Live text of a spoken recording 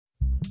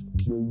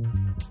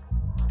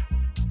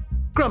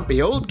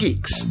Grumpy Old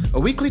Geeks, a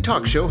weekly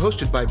talk show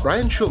hosted by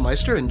Brian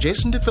Schulmeister and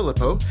Jason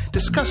DeFilippo,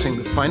 discussing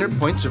the finer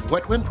points of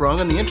what went wrong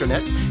on the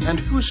internet and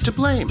who's to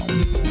blame.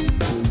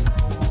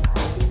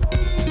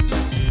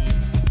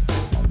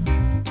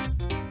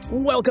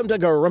 Welcome to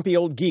Grumpy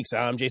Old Geeks.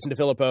 I'm Jason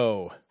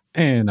DeFilippo.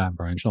 And I'm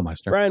Brian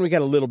Schulmeister. Brian, we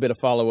got a little bit of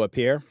follow-up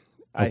here.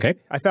 Okay.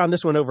 I found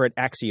this one over at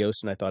Axios,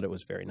 and I thought it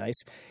was very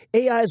nice.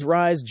 AI's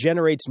rise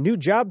generates new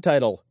job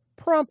title,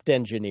 prompt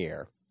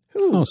engineer.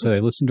 Oh, so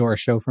they listened to our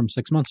show from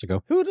 6 months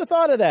ago. Who'd have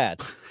thought of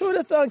that? Who'd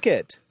have thunk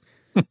it?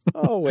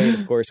 Oh, wait,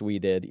 of course we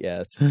did,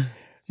 yes.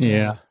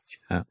 Yeah.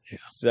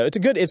 So it's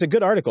a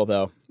good article,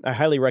 though. I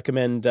highly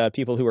recommend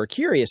people who are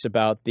curious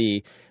about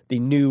the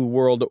new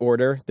world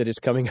order that is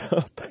coming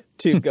up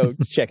to go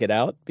check it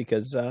out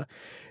because, it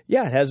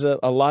has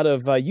a lot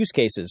of use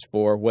cases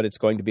for what it's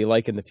going to be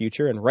like in the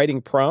future. And writing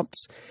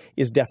prompts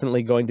is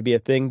definitely going to be a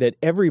thing that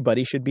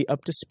everybody should be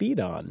up to speed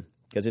on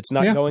because it's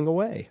not going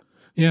away.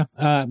 Yeah.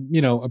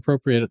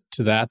 Appropriate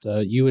to that,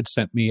 you had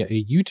sent me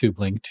a YouTube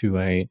link to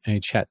a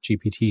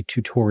ChatGPT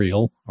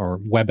tutorial or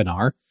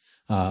webinar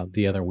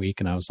the other week,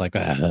 and I was like,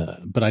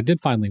 but I did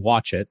finally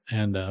watch it,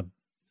 and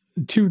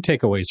two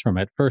takeaways from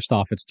it. First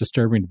off, it's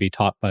disturbing to be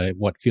taught by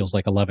what feels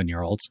like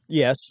 11-year-olds.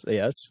 Yes.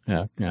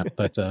 Yeah.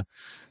 But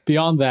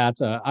beyond that,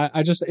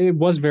 it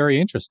was very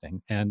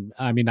interesting. And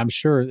I mean, I'm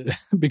sure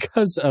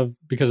because of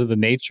the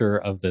nature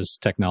of this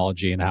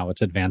technology and how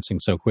it's advancing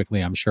so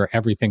quickly, I'm sure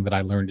everything that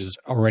I learned is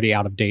already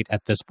out of date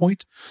at this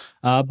point.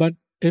 But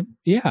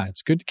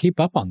it's good to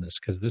keep up on this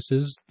because this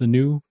is the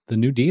new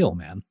deal,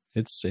 man.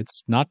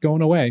 It's not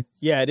going away.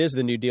 Yeah, it is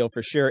the new deal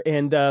for sure.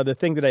 And the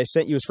thing that I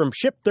sent you is from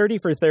Ship 30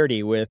 for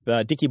 30 with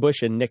Dickie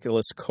Bush and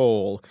Nicholas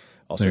Cole,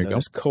 also known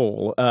as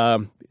Cole.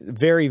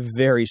 Very,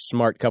 very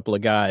smart couple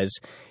of guys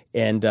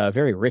and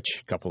very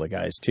rich couple of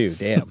guys, too.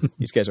 Damn,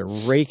 these guys are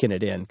raking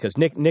it in because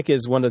Nick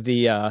is one of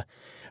the I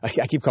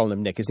keep calling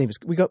him Nick. His name is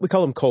we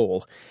call him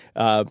Cole,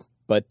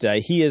 but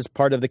he is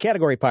part of the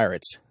Category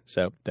Pirates.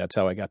 So that's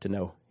how I got to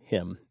know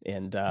him.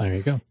 And there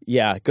you go.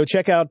 Yeah, go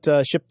check out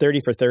Ship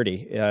 30 for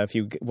 30 if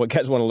you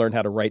guys want to learn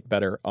how to write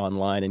better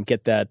online and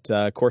get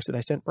that course that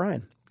I sent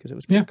Brian because it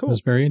was pretty cool. It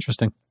was very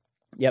interesting.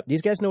 Yep,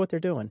 these guys know what they're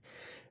doing.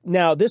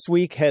 Now, this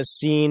week has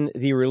seen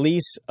the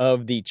release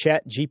of the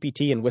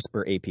ChatGPT and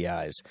Whisper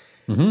APIs.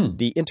 Mm-hmm.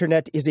 The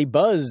internet is a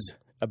buzz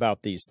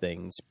about these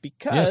things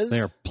because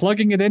they're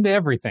plugging it into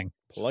everything.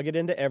 Plug it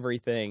into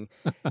everything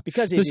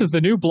because this is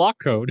the new block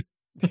code.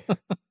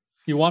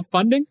 You want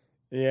funding?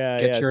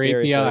 Get your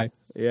seriously. API.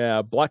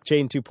 Yeah,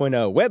 blockchain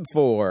 2.0, Web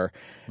 4.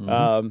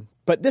 Mm-hmm.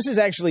 But this is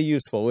actually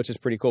useful, which is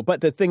pretty cool.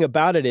 But the thing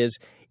about it is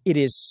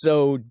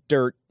so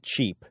dirt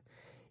cheap.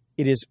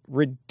 It is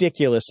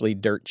ridiculously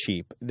dirt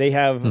cheap. They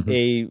have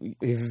a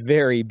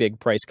very big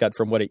price cut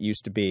from what it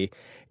used to be.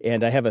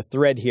 And I have a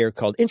thread here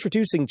called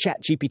Introducing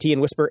ChatGPT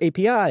and Whisper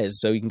APIs,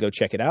 so you can go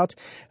check it out.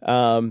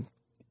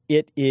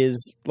 It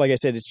is, like I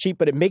said, it's cheap,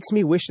 but it makes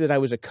me wish that I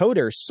was a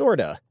coder,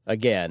 sorta,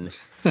 again.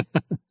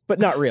 But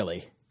not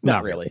really.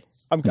 Not really.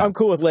 I'm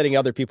cool with letting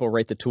other people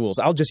write the tools.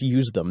 I'll just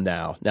use them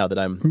now that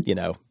I'm,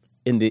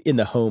 in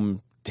the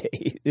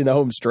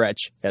home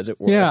stretch, as it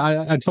were.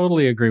 Yeah, I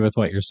totally agree with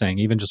what you're saying.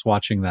 Even just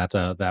watching that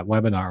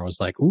webinar, I was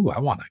like, ooh,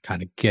 I want to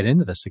kind of get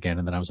into this again.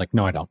 And then I was like,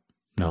 no, I don't.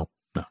 No.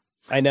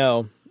 I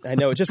know.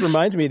 It just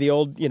reminds me of the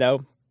old,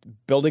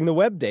 building the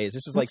web days.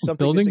 This is like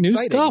something building that's new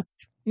exciting. Stuff.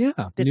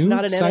 Yeah, it's new not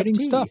an exciting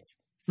NFT. Stuff.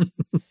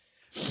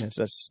 It's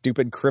a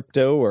stupid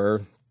crypto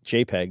or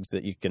JPEGs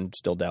that you can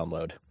still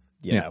download.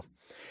 You know.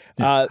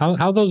 Yeah.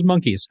 How those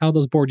monkeys? How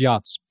those bored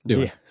yachts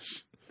doing?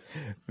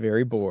 Yeah.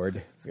 Very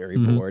bored. Very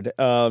bored.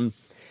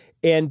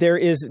 And there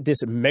is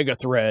this mega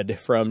thread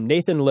from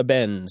Nathan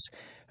Lebenz.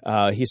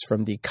 He's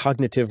from the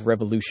Cognitive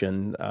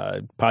Revolution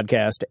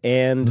podcast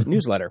and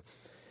newsletter.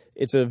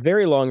 It's a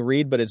very long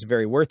read, but it's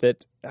very worth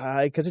it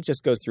because it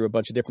just goes through a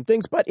bunch of different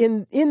things. But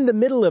in the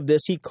middle of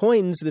this, he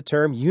coins the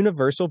term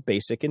universal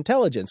basic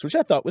intelligence, which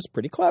I thought was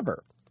pretty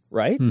clever.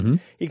 Right? Mm-hmm.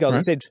 He calls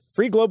it, said,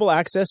 free global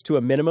access to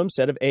a minimum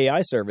set of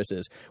AI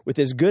services. With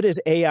as good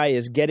as AI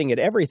is getting at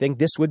everything,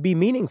 this would be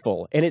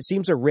meaningful. And it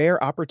seems a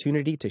rare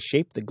opportunity to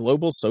shape the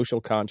global social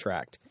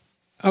contract.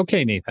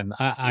 Okay, Nathan,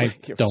 I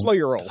don't slow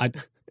your roll.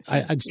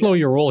 I'd slow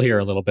your roll here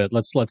a little bit.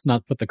 Let's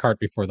not put the cart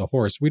before the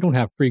horse. We don't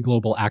have free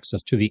global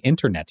access to the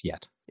internet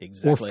yet.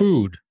 Exactly. Or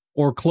food,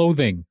 or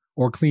clothing,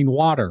 or clean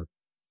water.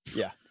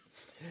 Yeah.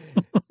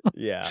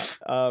 Yeah.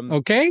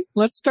 Okay,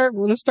 let's start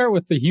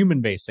with the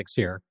human basics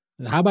here.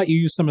 How about you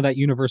use some of that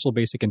universal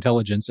basic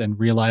intelligence and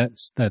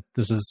realize that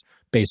this is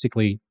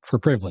basically for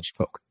privileged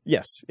folk?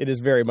 Yes, it is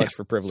very much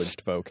for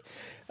privileged folk.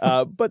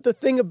 But the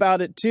thing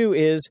about it, too,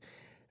 is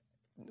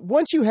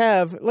once you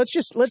have, let's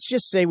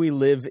just say we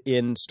live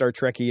in Star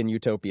Trekian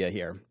utopia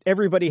here.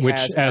 Everybody Which,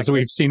 has as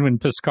we've seen when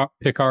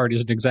Picard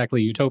isn't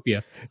exactly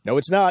utopia. No,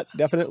 it's not.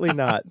 Definitely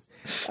not.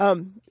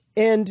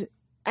 And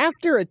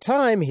after a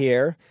time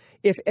here,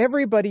 if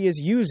everybody is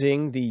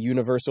using the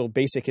universal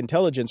basic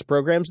intelligence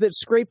programs that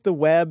scrape the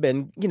web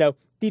and,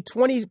 the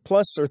 20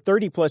 plus or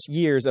 30 plus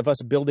years of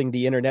us building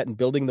the internet and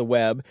building the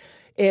web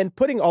and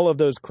putting all of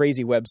those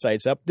crazy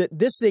websites up that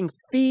this thing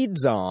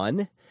feeds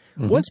on,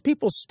 once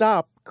people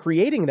stop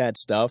creating that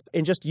stuff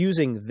and just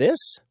using this,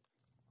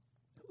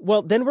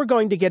 well, then we're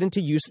going to get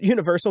into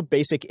universal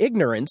basic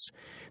ignorance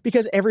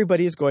because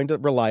everybody is going to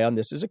rely on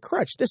this as a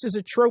crutch. This is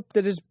a trope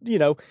that is,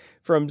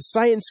 from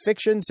science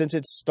fiction since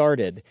it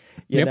started,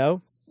 you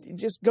know?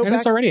 Just go back. And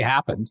it's already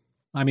happened.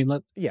 I mean,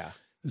 yeah.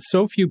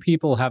 So few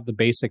people have the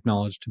basic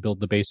knowledge to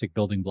build the basic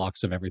building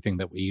blocks of everything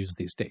that we use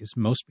these days.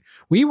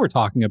 We were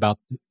talking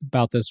about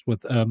this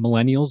with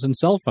millennials and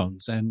cell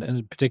phones,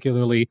 and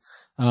particularly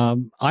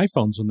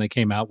iPhones when they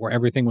came out, where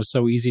everything was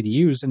so easy to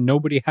use and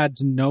nobody had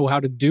to know how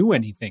to do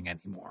anything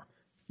anymore.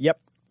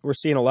 Yep, we're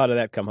seeing a lot of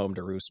that come home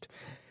to roost.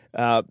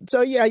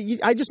 So yeah,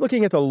 I'm just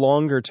looking at the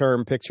longer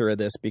term picture of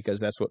this because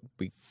that's what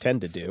we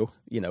tend to do.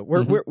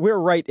 We're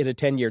right at a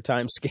 10-year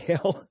time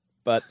scale.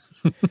 But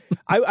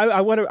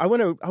I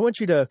want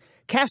you to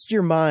cast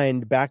your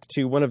mind back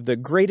to one of the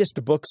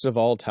greatest books of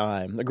all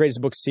time, the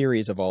greatest book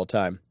series of all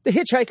time, The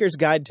Hitchhiker's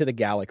Guide to the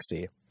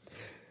Galaxy.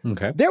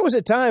 Okay. There was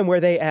a time where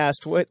they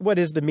asked, what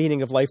is the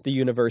meaning of life, the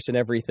universe, and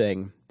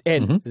everything?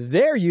 And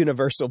their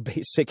universal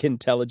basic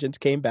intelligence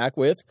came back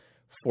with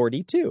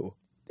 42.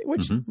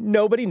 Which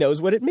nobody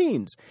knows what it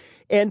means.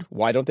 And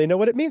why don't they know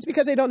what it means?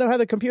 Because they don't know how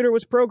the computer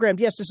was programmed.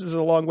 Yes, this is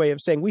a long way of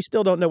saying we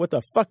still don't know what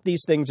the fuck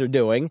these things are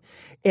doing.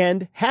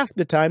 And half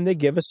the time they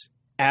give us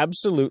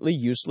absolutely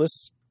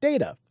useless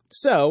data.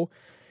 So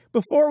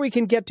before we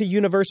can get to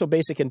universal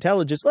basic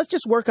intelligence, let's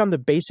just work on the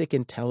basic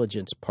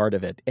intelligence part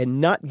of it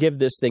and not give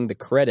this thing the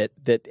credit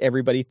that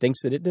everybody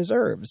thinks that it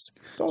deserves.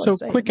 So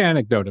quick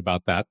anecdote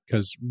about that,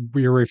 because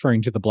we are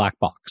referring to the black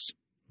box.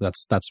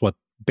 That's what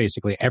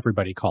basically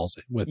everybody calls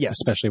it,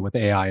 especially with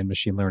AI and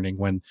machine learning,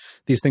 when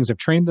these things have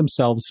trained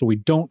themselves so we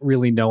don't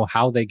really know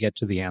how they get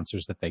to the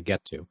answers that they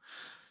get to.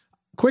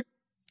 Quick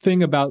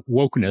thing about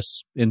wokeness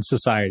in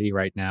society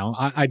right now.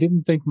 I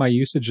didn't think my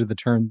usage of the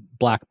term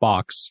black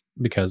box,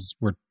 because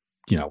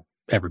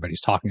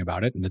everybody's talking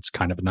about it and it's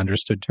kind of an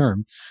understood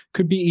term,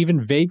 could be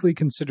even vaguely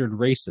considered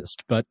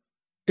racist, but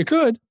it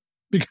could,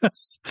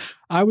 because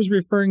I was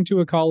referring to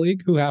a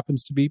colleague who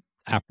happens to be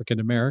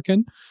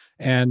African-American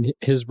and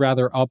his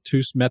rather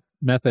obtuse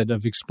method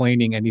of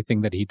explaining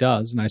anything that he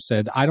does. And I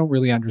said, I don't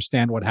really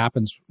understand what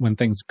happens when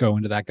things go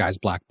into that guy's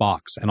black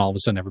box. And all of a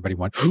sudden everybody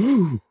went,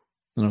 ooh.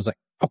 And I was like,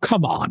 oh,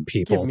 come on,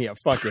 people. Give me a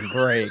fucking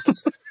break.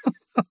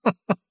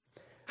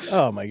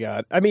 Oh, my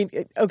God. I mean,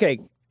 okay.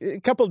 A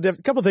couple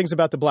things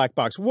about the black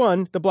box.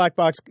 One, the black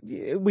box,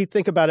 we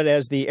think about it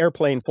as the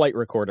airplane flight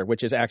recorder,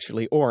 which is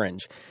actually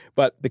orange.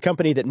 But the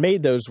company that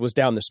made those was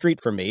down the street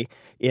from me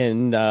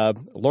in outside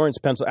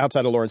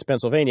of Lawrence,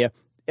 Pennsylvania.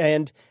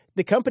 And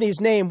the company's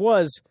name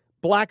was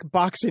Black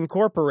Box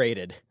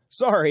Incorporated.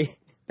 Sorry,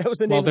 that was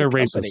the name of the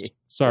company. Well, they're racist.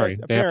 Sorry,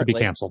 they have to be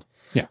canceled.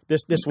 Yeah,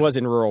 this was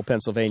in rural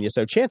Pennsylvania,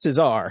 so chances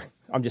are,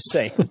 I'm just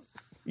saying,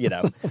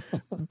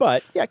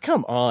 But yeah,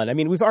 come on. I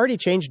mean, we've already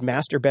changed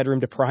master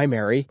bedroom to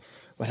primary.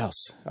 What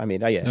else? I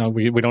mean, yes. No,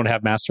 we don't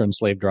have master and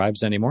slave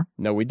drives anymore.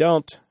 No, we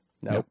don't.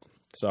 Nope.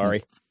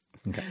 Sorry.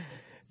 Okay.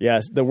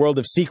 Yes, the world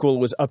of SQL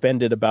was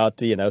upended about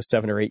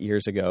 7 or 8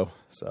 years ago.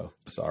 So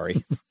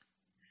sorry.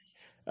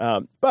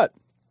 But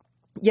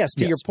yes,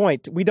 to your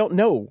point, we don't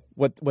know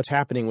what's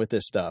happening with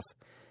this stuff,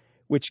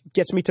 which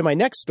gets me to my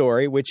next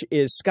story, which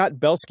is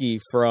Scott Belsky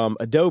from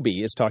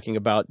Adobe is talking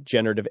about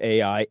generative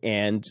AI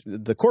and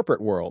the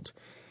corporate world.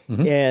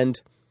 And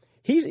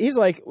he's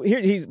like,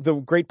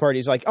 the great part,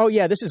 he's like, oh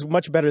yeah, this is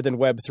much better than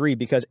Web3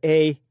 because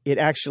A, it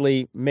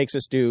actually makes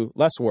us do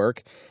less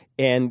work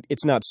and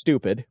it's not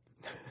stupid,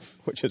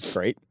 which is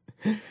great.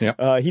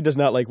 Yeah. He does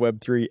not like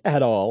Web3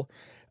 at all.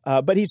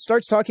 But he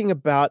starts talking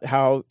about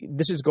how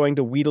this is going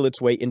to wheedle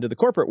its way into the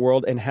corporate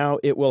world and how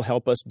it will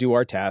help us do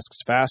our tasks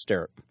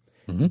faster.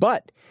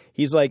 But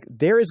he's like,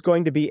 there is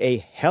going to be a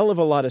hell of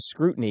a lot of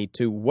scrutiny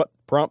to what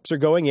prompts are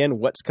going in,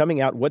 what's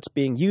coming out, what's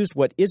being used,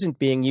 what isn't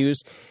being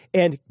used.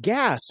 And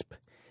gasp,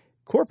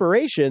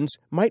 corporations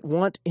might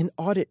want an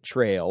audit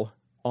trail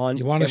on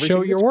you want to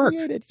show your work.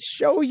 Created.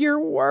 Show your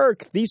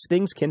work. These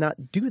things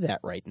cannot do that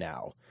right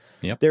now.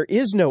 Yep. There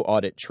is no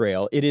audit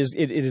trail. It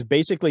is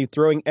basically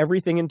throwing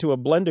everything into a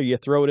blender. You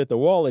throw it at the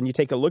wall and you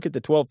take a look at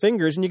the 12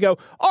 fingers and you go,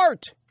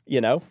 art,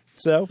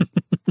 So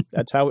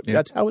that's how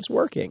it's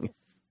working.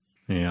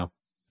 Yeah.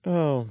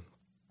 Oh,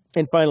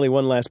 and finally,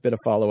 one last bit of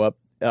follow-up.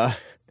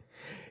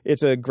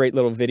 It's a great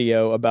little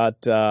video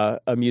about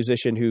a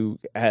musician who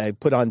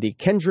put on the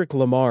Kendrick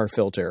Lamar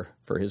filter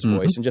for his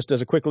voice and just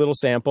does a quick little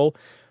sample.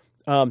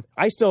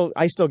 I still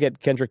get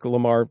Kendrick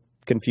Lamar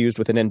confused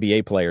with an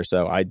NBA player,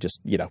 so I just,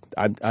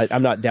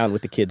 I'm not down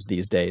with the kids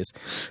these days.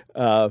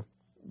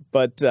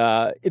 But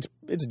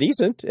it's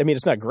decent. I mean,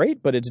 it's not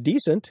great, but it's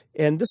decent.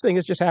 And this thing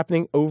is just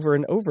happening over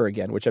and over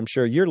again, which I'm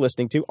sure you're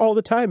listening to all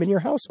the time in your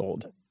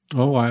household.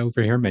 Oh, I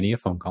overhear many a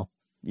phone call.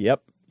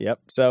 Yep.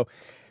 So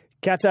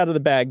cat's out of the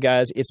bag,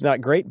 guys. It's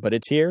not great, but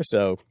it's here.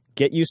 So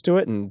get used to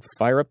it and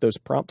fire up those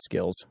prompt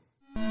skills.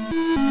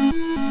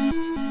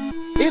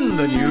 In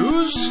the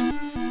news...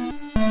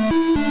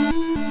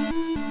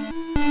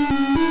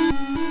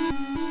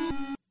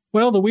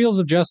 Well, the wheels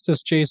of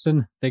justice,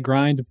 Jason, they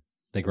grind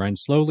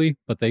slowly,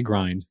 but they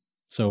grind.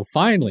 So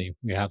finally,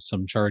 we have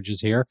some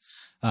charges here.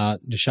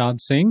 Nishad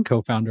Singh,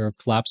 co-founder of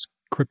collapsed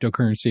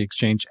cryptocurrency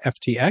exchange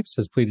FTX,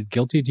 has pleaded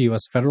guilty to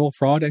U.S. federal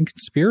fraud and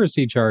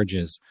conspiracy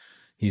charges.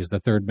 He's the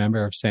third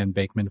member of Sam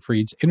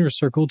Bankman-Fried's inner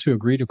circle to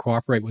agree to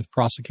cooperate with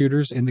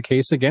prosecutors in the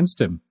case against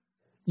him.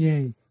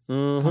 Yay.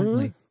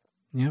 Finally.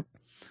 Yep.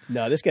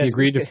 No, this guy's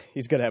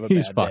he's going to have a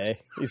bad day.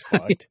 He's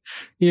fucked.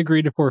 He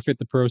agreed to forfeit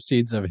the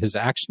proceeds of his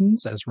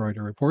actions. As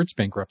Reuters reports,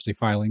 bankruptcy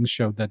filings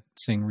showed that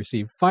Singh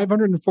received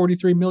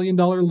 $543 million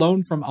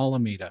loan from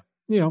Alameda.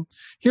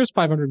 Here's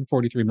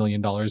 $543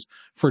 million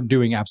for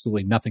doing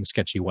absolutely nothing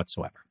sketchy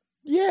whatsoever.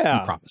 Yeah.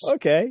 I promise.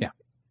 Okay.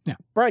 Yeah.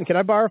 Brian, can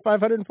I borrow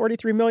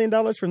 $543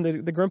 million from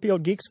the Grumpy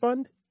Old Geeks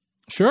Fund?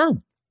 Sure.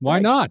 Why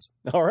not?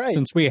 All right.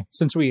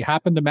 Since we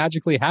happen to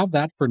magically have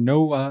that for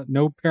no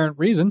apparent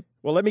reason.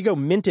 Well, let me go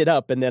mint it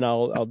up, and then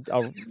I'll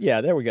yeah,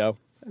 there we go.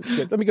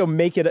 Let me go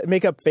make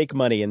up fake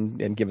money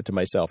and give it to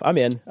myself. I'm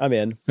in.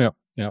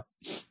 Yeah.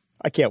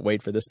 I can't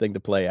wait for this thing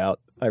to play out.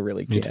 I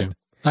really can't. Me too.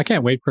 I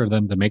can't wait for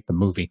them to make the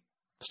movie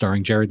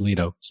starring Jared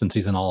Leto, since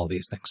he's in all of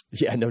these things.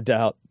 Yeah, no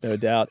doubt.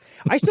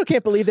 I still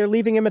can't believe they're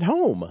leaving him at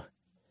home.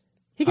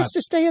 He gets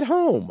to stay at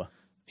home.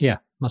 Yeah,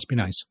 must be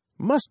nice.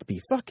 Must be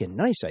fucking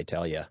nice, I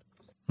tell you.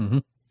 Mm-hmm.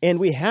 And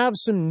we have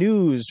some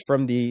news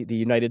from the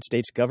United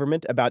States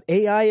government about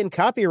AI and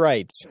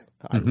copyrights.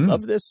 I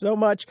love this so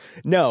much.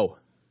 No.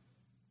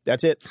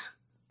 That's it.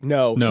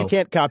 No. You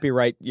can't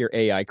copyright your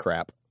AI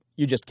crap.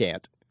 You just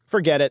can't.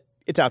 Forget it.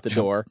 It's out the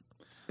door.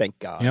 Thank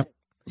God. Yep.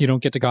 You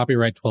don't get to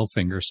copyright 12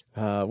 Fingers.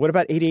 What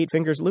about 88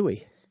 Fingers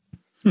Louie?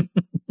 Oh,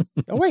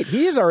 wait.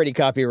 He is already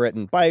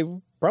copywritten by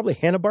probably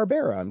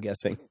Hanna-Barbera, I'm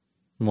guessing.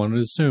 One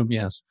would assume,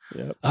 yes.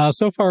 Yep.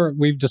 So far,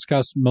 we've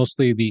discussed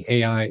mostly the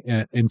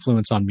AI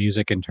influence on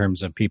music in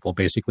terms of people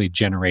basically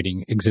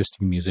generating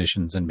existing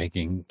musicians and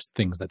making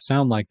things that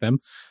sound like them.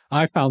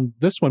 I found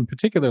this one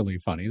particularly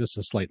funny. This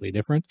is slightly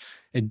different.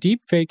 A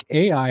deepfake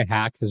AI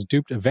hack has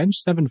duped Avenged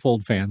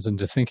Sevenfold fans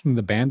into thinking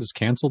the band has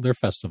canceled their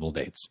festival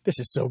dates. This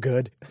is so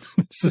good.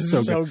 This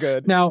is so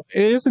good. Now,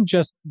 it isn't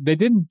just, they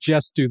didn't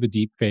just do the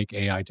deepfake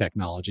AI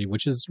technology,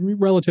 which is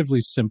relatively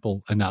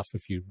simple enough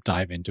if you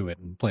dive into it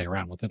and play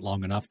around with it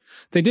long enough.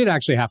 They did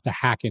actually have to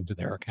hack into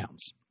their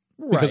accounts.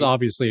 Right. Because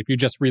obviously, if you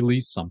just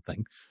release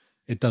something,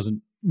 it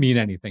doesn't mean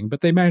anything. But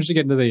they managed to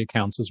get into the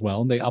accounts as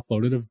well, and they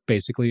uploaded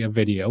basically a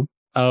video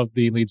of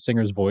the lead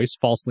singer's voice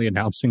falsely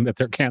announcing that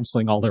they're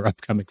canceling all their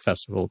upcoming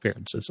festival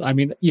appearances. I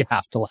mean, you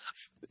have to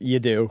laugh. You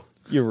do.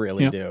 You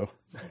really do.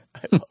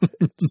 I love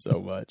it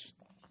so much.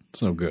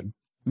 So good.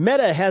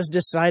 Meta has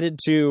decided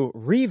to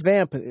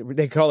revamp,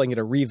 they're calling it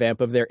a revamp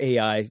of their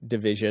AI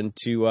division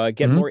to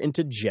get more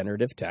into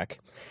generative tech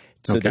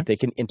so that they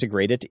can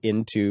integrate it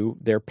into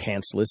their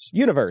pantsless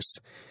universe.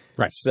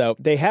 Right. So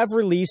they have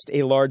released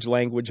a large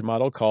language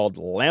model called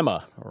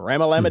Llama,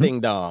 Rama Ding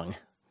Dong.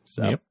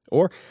 So,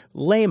 or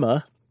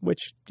Llama,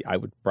 which I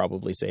would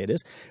probably say it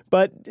is,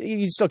 but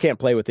you still can't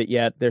play with it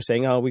yet. They're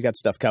saying, "Oh, we got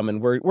stuff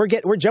coming.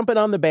 We're jumping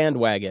on the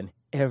bandwagon."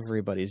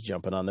 Everybody's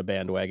jumping on the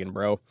bandwagon,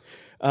 bro.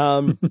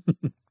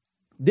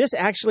 This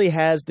actually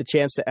has the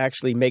chance to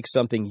actually make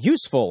something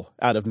useful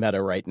out of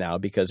Meta right now,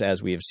 because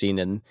as we have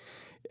seen,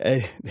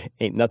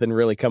 ain't nothing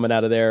really coming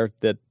out of there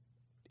that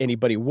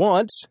anybody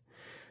wants.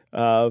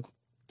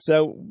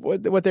 So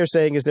what they're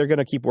saying is they're going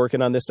to keep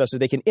working on this stuff so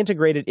they can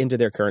integrate it into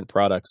their current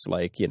products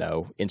like,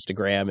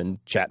 Instagram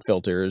and chat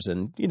filters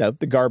and,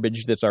 the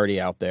garbage that's already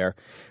out there.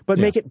 But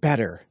make it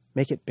better.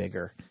 Make it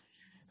bigger.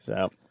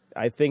 So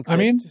I think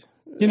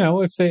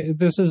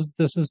this is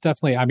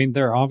definitely,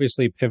 they're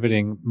obviously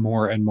pivoting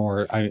more and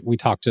more. We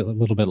talked a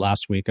little bit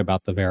last week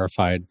about the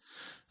verified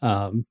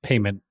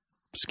payment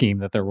scheme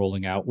that they're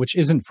rolling out, which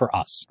isn't for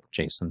us,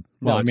 Jason.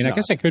 Well, I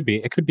guess it could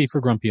be. It could be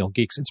for Grumpy Old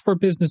Geeks. It's for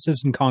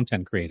businesses and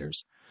content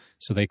creators,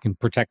 so they can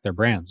protect their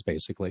brands,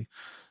 basically.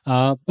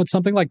 But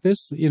something like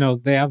this,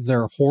 they have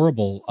their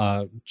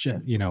horrible,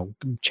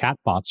 chat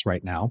bots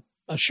right now.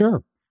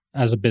 Sure,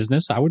 as a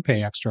business, I would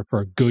pay extra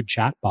for a good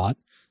chat bot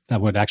that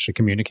would actually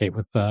communicate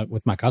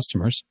with my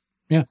customers.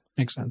 Yeah,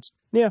 makes sense.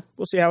 Yeah,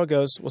 we'll see how it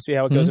goes. We'll see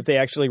how it goes if they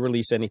actually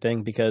release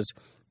anything, because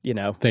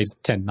they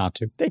tend not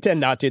to. They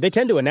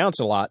tend to announce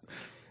a lot.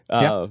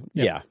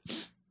 Yeah.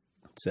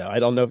 So I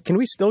don't know. Can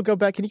we still go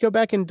back? Can you go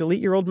back and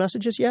delete your old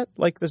messages yet?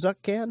 Like the Zuck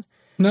can?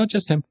 No,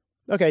 just him.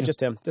 Okay,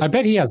 just him. I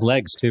bet he has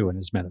legs too in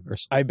his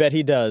metaverse. I bet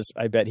he does.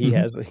 I bet he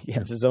has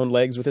his own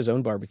legs with his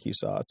own barbecue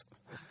sauce.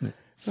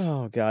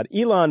 Oh, God.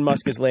 Elon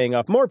Musk is laying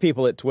off more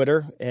people at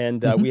Twitter,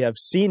 and we have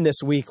seen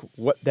this week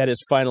what that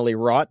is finally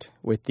wrought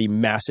with the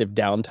massive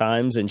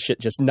downtimes and shit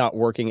just not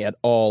working at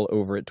all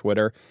over at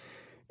Twitter.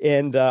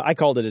 And I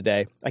called it a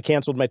day. I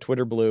canceled my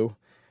Twitter Blue.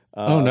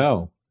 Oh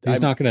no, he's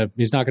not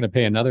gonna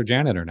pay another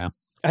janitor now.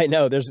 I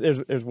know.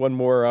 There's one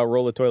more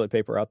roll of toilet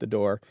paper out the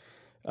door.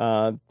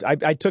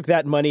 I took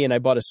that money and I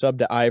bought a sub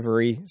to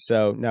Ivory,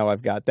 so now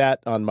I've got that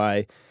on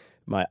my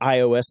my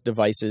iOS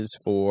devices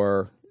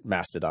for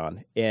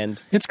Mastodon.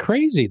 And it's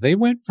crazy. They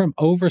went from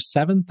over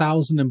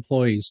 7,000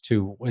 employees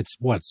to it's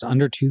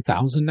under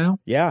 2,000 now.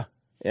 Yeah.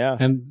 Yeah.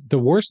 And the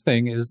worst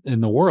thing is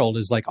in the world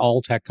is like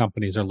all tech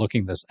companies are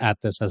looking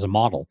at this as a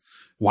model.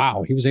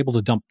 Wow, he was able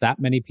to dump that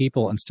many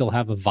people and still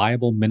have a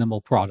viable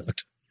minimal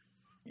product.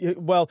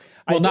 Well,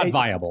 not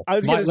viable. I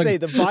was going to say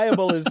the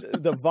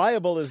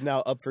viable is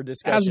now up for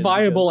discussion. As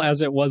viable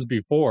as it was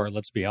before,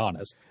 let's be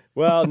honest.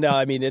 Well, no,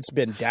 I mean it's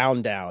been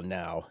down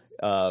now.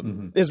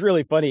 It's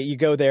really funny. You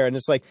go there and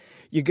it's like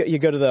you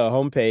go to the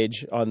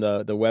homepage on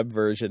the web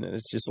version and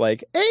it's just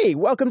like, hey,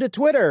 welcome to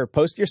Twitter.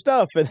 Post your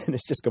stuff, and then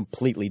it's just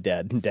completely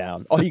dead and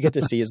down. All you get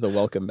to see is the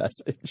welcome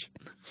message.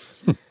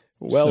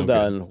 Well So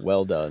done, good.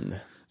 well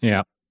done.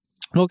 Yeah.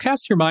 Well,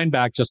 cast your mind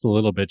back just a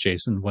little bit,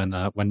 Jason, when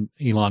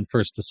Elon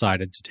first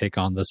decided to take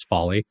on this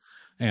folly,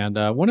 and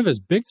one of his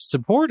biggest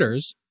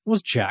supporters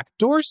was Jack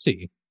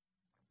Dorsey.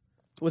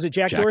 Was it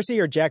Jack Dorsey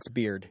or Jack's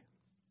beard?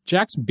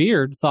 Jack's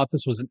beard thought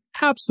this was an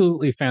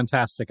absolutely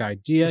fantastic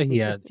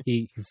idea.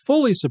 He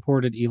fully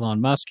supported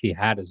Elon Musk. He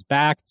had his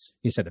back.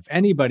 He said if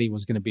anybody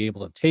was going to be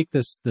able to take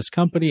this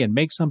company and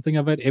make something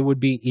of it, it would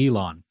be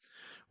Elon.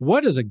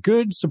 What does a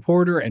good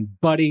supporter and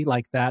buddy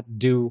like that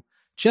do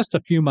just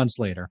a few months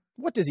later?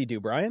 What does he do,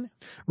 Brian?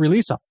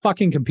 Release a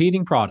fucking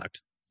competing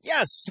product.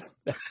 Yes.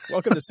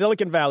 Welcome to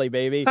Silicon Valley,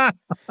 baby.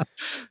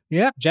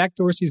 Yeah, Jack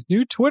Dorsey's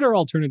new Twitter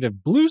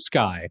alternative, Blue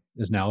Sky,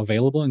 is now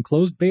available in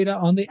closed beta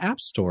on the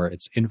App Store.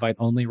 It's invite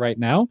only right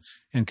now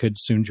and could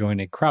soon join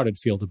a crowded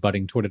field of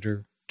budding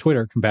Twitter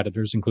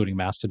competitors, including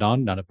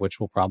Mastodon, none of which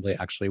will probably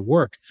actually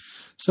work.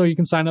 So you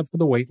can sign up for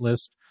the wait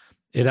list.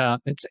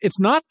 It's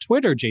not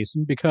Twitter,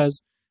 Jason,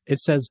 because it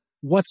says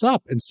 "What's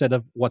up" instead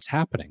of "What's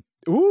happening."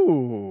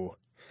 Ooh.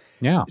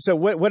 Yeah. So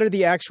what are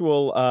the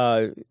actual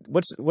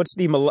what's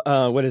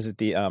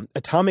the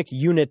atomic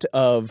unit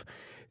of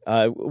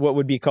what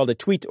would be called a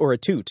tweet or a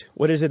toot?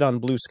 What is it on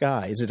Blue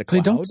Sky? Is it a cloud?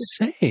 They don't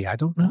say. I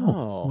don't know.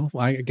 Oh.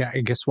 Well, I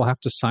guess we'll have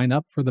to sign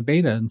up for the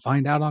beta and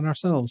find out on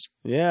ourselves.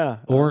 Yeah.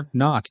 Or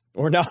not.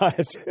 Or not.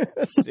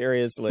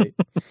 Seriously.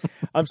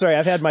 I'm sorry.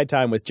 I've had my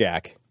time with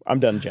Jack. I'm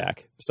done,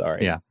 Jack.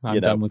 Sorry. Yeah, I'm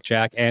done with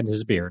Jack and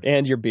his beard.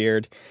 And your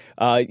beard.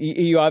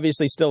 You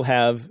obviously still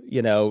have,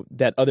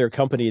 that other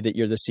company that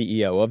you're the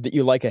CEO of that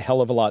you like a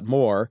hell of a lot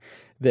more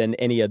than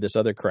any of this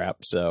other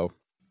crap. So,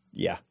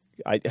 yeah.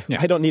 I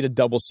don't need a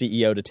double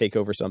CEO to take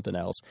over something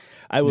else.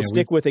 I will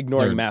stick with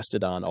ignoring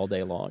Mastodon all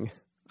day long.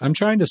 I'm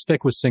trying to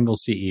stick with single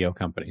CEO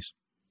companies.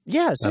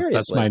 Yeah, seriously.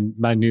 That's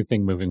my new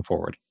thing moving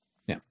forward.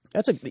 Yeah.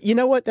 You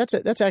know what?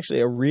 That's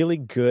actually a really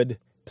good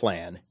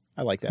plan.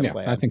 I like that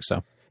plan. I think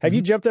so. Have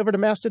you jumped over to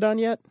Mastodon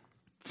yet?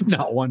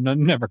 No, I'm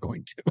never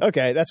going to.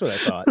 Okay, that's what I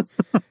thought.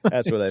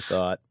 That's what I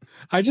thought.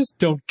 I just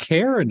don't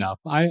care enough.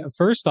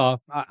 First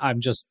off, I'm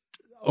just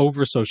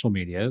over social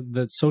media.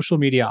 The social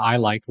media I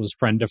liked was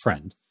friend to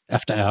friend,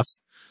 F to F.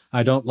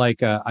 I don't like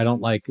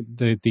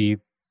the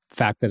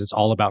fact that it's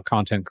all about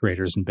content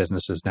creators and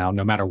businesses now,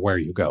 no matter where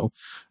you go.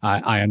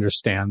 I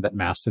understand that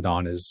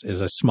Mastodon is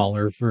a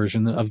smaller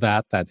version of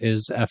that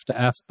is F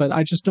to F, but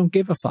I just don't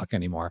give a fuck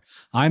anymore.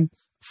 I'm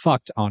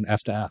fucked on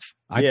F to F.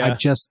 I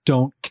just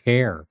don't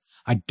care.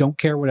 I don't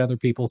care what other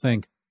people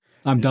think.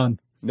 I'm done.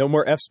 No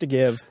more Fs to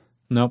give.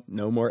 Nope.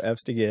 No more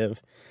Fs to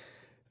give.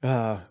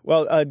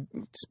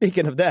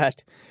 Speaking of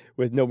that,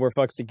 with no more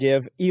fucks to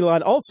give,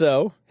 Elon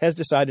also has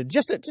decided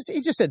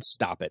he just said,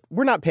 stop it.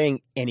 We're not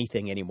paying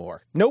anything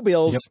anymore. No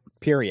bills,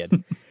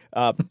 period.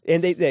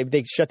 And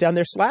they shut down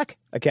their Slack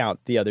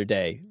account the other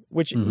day,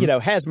 which,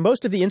 has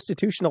most of the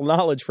institutional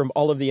knowledge from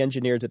all of the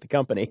engineers at the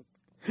company.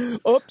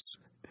 Oops.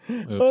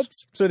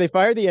 So they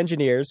fire the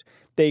engineers.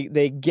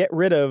 They get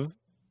rid of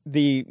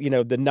the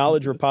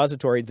knowledge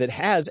repository that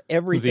has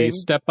everything. The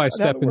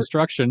step-by-step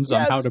instructions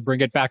on how to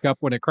bring it back up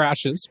when it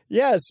crashes.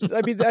 Yes.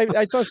 I mean,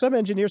 I saw some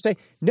engineers say,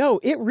 no,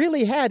 it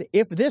really had,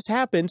 if this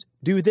happens,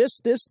 do this,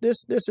 this,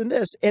 and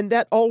this. And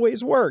that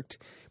always worked.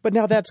 But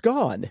now that's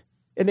gone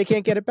and they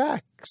can't get it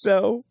back.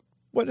 So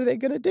what are they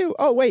going to do?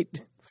 Oh,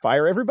 wait,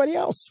 fire everybody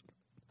else.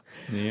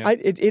 Yeah.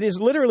 It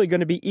is literally going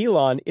to be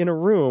Elon in a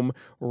room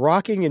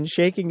rocking and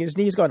shaking his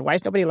knees going, why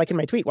is nobody liking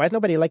my tweet? Why is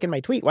nobody liking my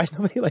tweet? Why is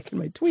nobody liking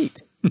my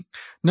tweet?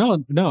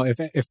 No.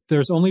 If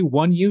there's only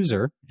one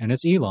user and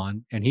it's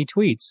Elon and he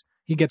tweets,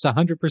 he gets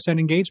 100%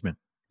 engagement.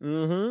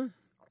 Mm-hmm.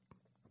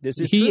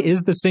 He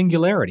is the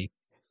singularity.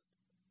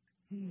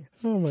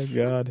 Oh, my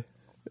God.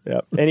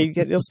 Yep. And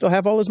he'll still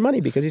have all his money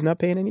because he's not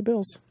paying any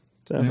bills.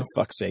 So, for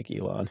fuck's sake,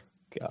 Elon.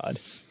 God.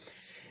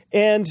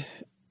 And...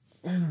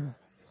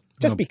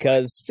 Just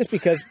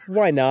because,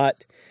 why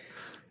not?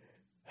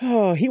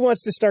 Oh, he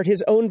wants to start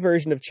his own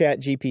version of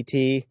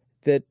ChatGPT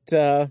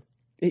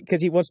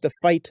because he wants to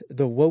fight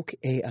the woke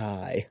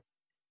AI.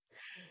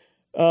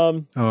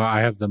 I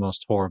have the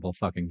most horrible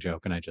fucking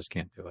joke, and I just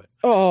can't do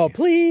it.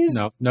 Please.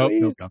 No.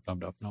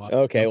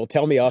 Okay, well,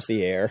 tell me off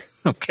the air.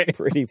 Okay,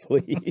 pretty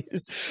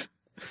please.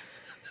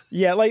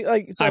 Yeah,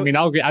 like. So, I mean,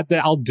 I'll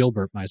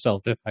Dilbert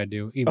myself if I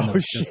do, even though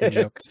it's just a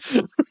joke.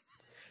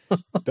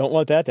 Don't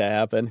want that to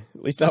happen.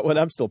 At least not when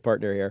I'm still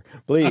partner here.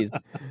 Please.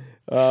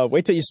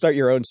 Wait till you start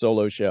your own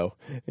solo show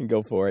and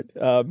go for it.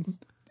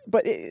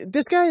 But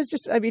this guy is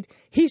just, I mean,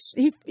 he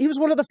was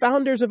one of the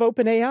founders of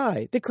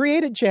OpenAI that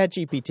created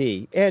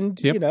ChatGPT and,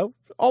 Yep. you know,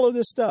 all of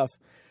this stuff.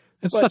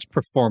 It's But- such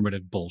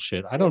performative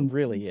bullshit. It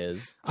really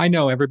is. I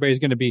know everybody's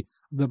going to be,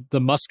 the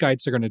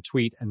Muskites are going to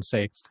tweet and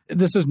say,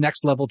 this is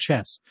next level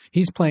chess.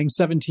 He's playing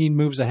 17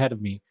 moves ahead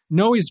of me.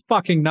 No, he's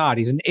fucking not.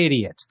 He's an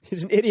idiot.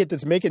 He's an idiot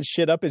that's making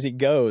shit up as he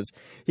goes.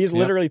 He's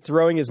literally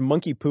throwing his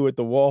monkey poo at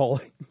the wall,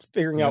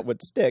 figuring out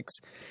what sticks.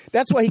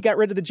 That's why he got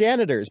rid of the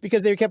janitors,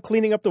 because they kept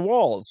cleaning up the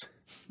walls.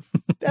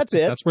 That's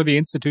it. That's where the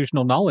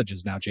institutional knowledge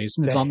is now,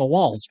 Jason. It's on the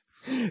walls.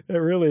 It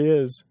really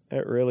is.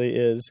 It really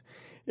is.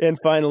 And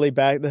finally,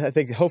 back, I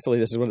think hopefully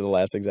this is one of the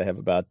last things I have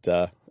about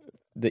the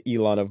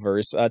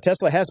Elon-averse.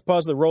 Tesla has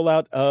paused the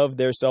rollout of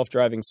their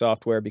self-driving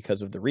software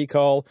because of the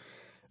recall.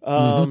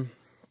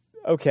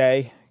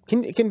 Okay.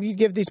 Can you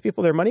give these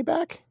people their money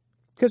back?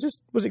 Because this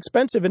was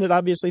expensive and it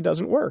obviously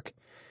doesn't work.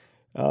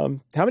 How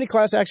many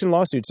class action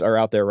lawsuits are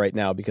out there right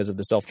now because of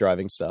the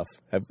self-driving stuff?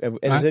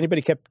 Has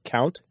anybody kept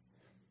count?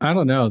 I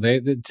don't know.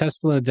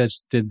 Tesla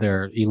just did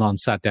Elon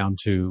sat down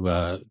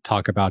to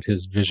talk about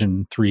his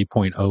Vision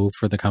 3.0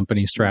 for the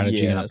company strategy.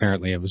 Yes. And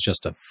apparently it was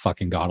just a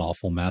fucking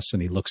god-awful mess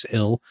and he looks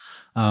ill.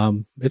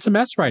 It's a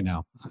mess right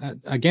now.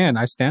 Again,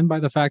 I stand by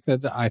the fact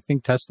that I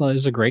think Tesla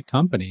is a great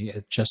company.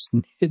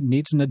 It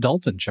needs an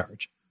adult in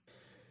charge.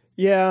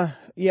 Yeah.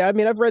 I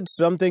mean, I've read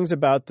some things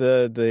about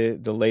the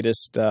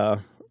latest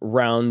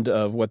round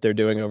of what they're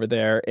doing over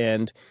there,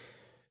 and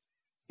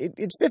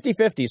it's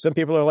 50-50. Some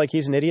people are like,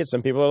 he's an idiot.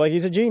 Some people are like,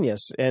 he's a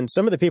genius. And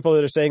some of the people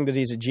that are saying that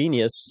he's a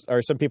genius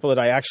are some people that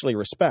I actually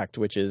respect,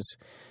 which is,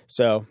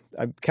 so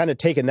I'm kind of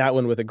taking that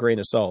one with a grain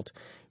of salt.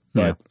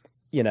 But,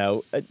 you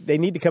know, they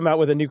need to come out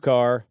with a new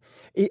car.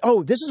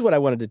 Oh, this is what I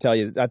wanted to tell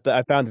you that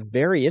I found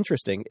very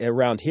interesting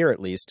around here, at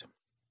least.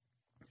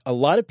 A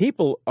lot of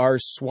people are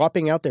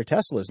swapping out their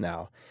Teslas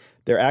now.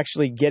 They're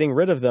actually getting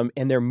rid of them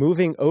and they're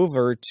moving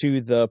over to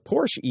the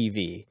Porsche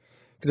EV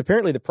because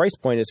apparently the price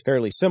point is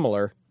fairly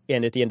similar.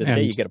 And at the end of the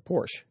day, you get a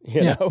Porsche.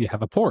 You know? You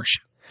have a Porsche.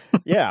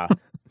 Yeah.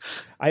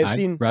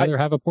 I'd rather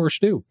have a Porsche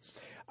too.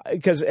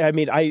 Because, I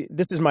mean,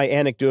 this is my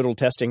anecdotal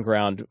testing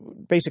ground,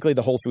 basically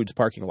the Whole Foods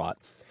parking lot.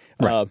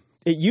 Right.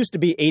 It used to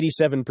be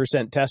 87%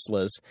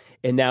 Teslas,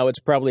 and now it's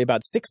probably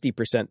about 60%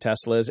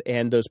 Teslas,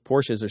 and those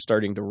Porsches are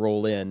starting to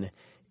roll in.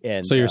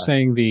 And so you're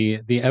saying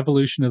the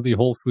evolution of the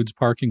Whole Foods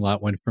parking lot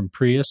went from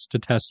Prius to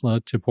Tesla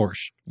to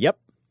Porsche. Yep.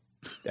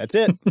 That's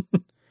it.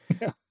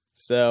 Yeah.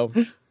 So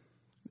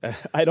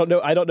I don't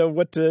know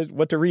what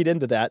to read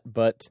into that,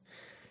 but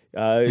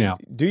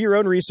do your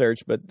own research.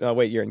 But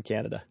wait, you're in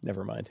Canada.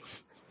 Never mind.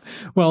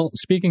 Well,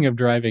 speaking of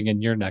driving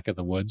in your neck of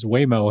the woods,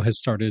 Waymo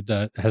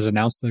has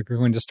announced that they're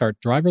going to start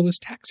driverless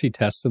taxi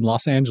tests in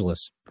Los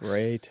Angeles.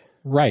 Great.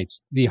 Right.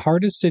 The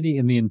hardest city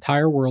in the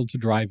entire world to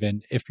drive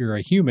in if you're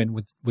a human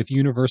with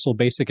universal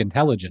basic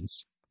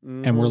intelligence.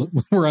 And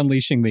we're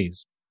unleashing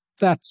these.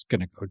 That's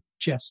going to go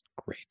just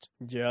great.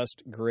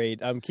 Just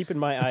great. I'm keeping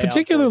my eye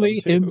particularly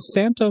out for them too. in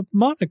Santa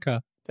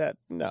Monica.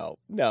 No.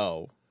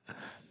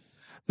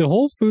 The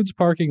Whole Foods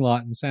parking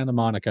lot in Santa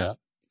Monica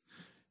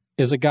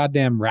is a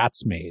goddamn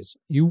rat's maze.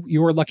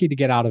 You are lucky to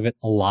get out of it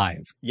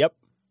alive. Yep.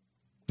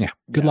 Yeah.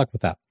 Good luck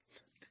with that.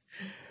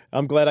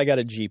 I'm glad I got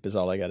a Jeep is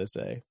all I got to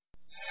say.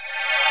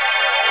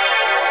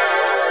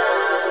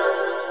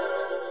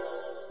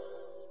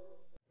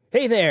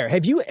 Hey there,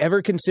 have you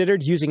ever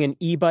considered using an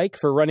e-bike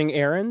for running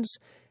errands?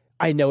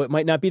 I know it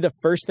might not be the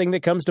first thing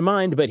that comes to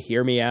mind, but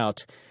hear me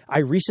out. I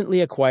recently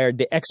acquired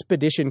the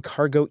Expedition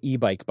Cargo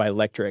e-bike by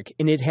Electric,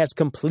 and it has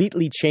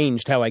completely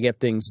changed how I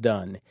get things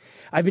done.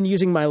 I've been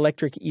using my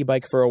electric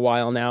e-bike for a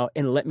while now,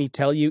 and let me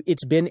tell you,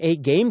 it's been a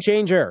game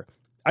changer.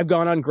 I've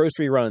gone on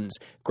grocery runs,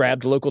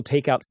 grabbed local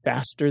takeout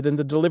faster than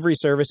the delivery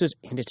services,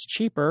 and it's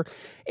cheaper,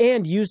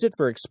 and used it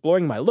for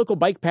exploring my local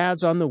bike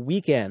paths on the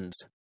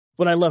weekends.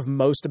 What I love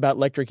most about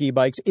electric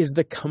e-bikes is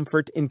the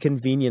comfort and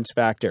convenience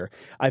factor.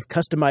 I've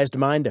customized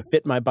mine to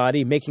fit my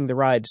body, making the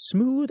ride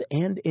smooth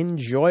and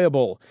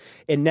enjoyable.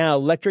 And now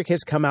Electric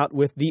has come out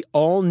with the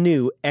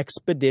all-new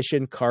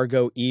Expedition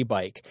Cargo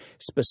e-bike,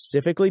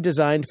 specifically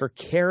designed for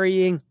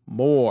carrying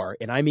more,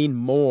 and I mean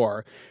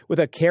more. With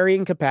a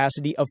carrying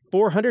capacity of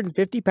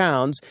 450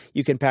 pounds,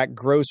 you can pack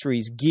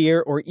groceries,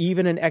 gear, or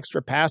even an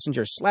extra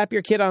passenger. Slap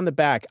your kid on the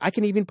back. I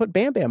can even put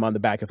Bam Bam on the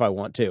back if I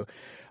want to.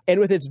 And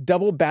with its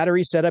double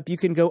battery setup, you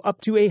can go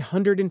up to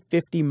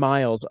 150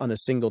 miles on a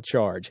single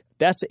charge.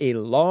 That's a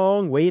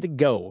long way to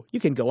go. You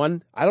can go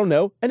on,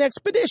 an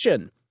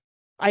expedition.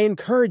 I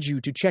encourage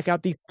you to check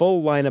out the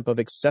full lineup of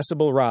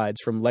accessible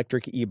rides from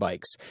Electric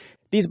e-bikes.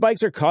 These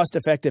bikes are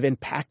cost-effective and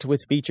packed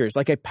with features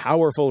like a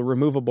powerful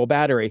removable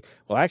battery,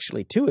 well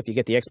actually 2 if you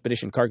get the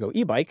Expedition Cargo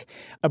e-bike,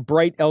 a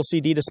bright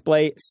LCD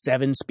display,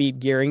 7-speed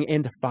gearing,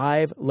 and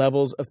 5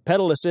 levels of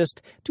pedal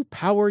assist to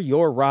power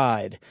your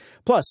ride.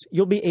 Plus,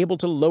 you'll be able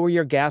to lower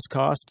your gas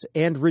costs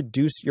and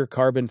reduce your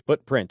carbon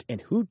footprint,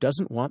 and who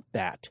doesn't want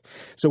that?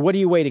 So what are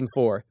you waiting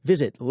for?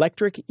 Visit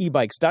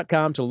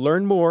lectricebikes.com to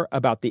learn more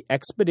about the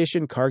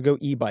Expedition Cargo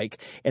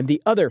e-bike and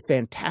the other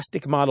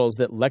fantastic models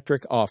that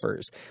Lectric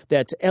offers.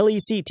 That's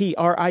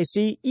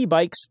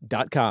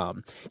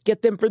lectricebikes.com.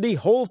 Get them for the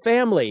whole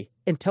family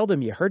and tell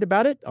them you heard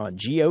about it on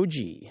GOG.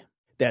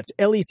 That's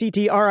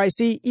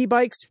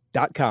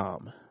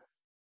lectricebikes.com.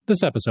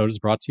 This episode is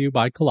brought to you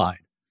by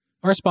Collide.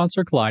 Our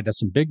sponsor, Collide, has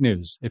some big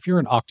news. If you're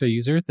an Okta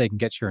user, they can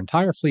get your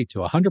entire fleet to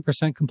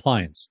 100%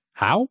 compliance.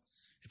 How?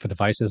 If a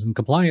device isn't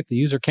compliant, the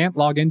user can't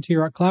log into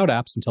your cloud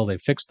apps until they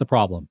fix the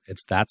problem.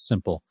 It's that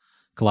simple.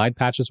 Collide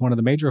patches one of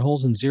the major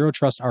holes in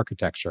zero-trust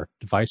architecture,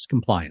 device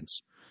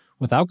compliance.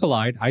 Without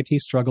Collide, IT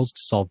struggles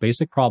to solve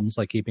basic problems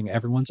like keeping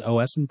everyone's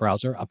OS and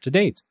browser up to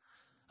date.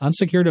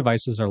 Unsecure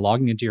devices are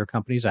logging into your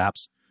company's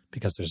apps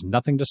because there's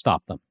nothing to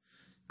stop them.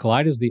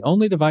 Collide is the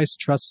only device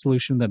trust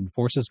solution that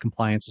enforces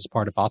compliance as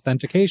part of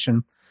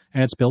authentication,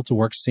 and it's built to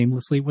work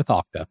seamlessly with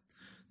Okta.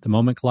 The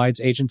moment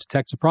Collide's agent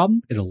detects a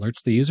problem, it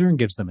alerts the user and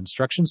gives them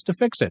instructions to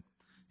fix it.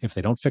 If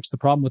they don't fix the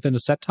problem within a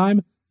set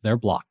time, they're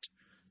blocked.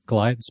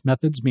 Collide's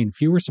methods mean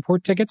fewer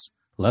support tickets,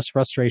 less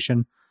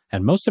frustration,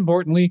 and most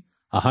importantly,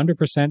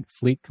 100%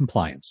 fleet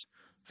compliance.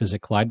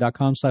 Visit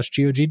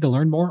collide.com/GOG to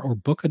learn more or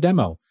book a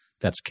demo.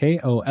 That's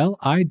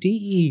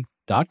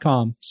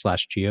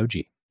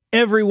KOLIDE.com/GOG.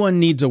 Everyone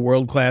needs a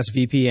world-class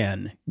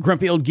VPN.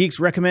 Grumpy Old Geeks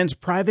recommends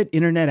private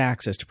internet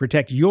access to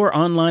protect your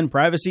online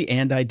privacy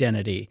and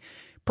identity.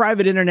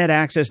 Private internet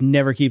access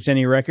never keeps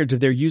any records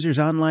of their users'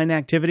 online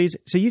activities,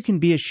 so you can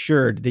be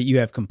assured that you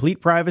have complete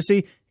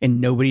privacy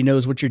and nobody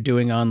knows what you're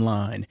doing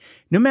online.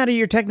 No matter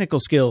your technical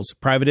skills,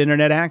 private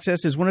internet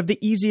access is one of the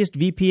easiest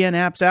VPN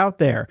apps out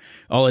there.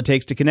 All it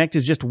takes to connect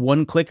is just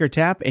one click or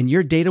tap, and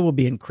your data will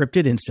be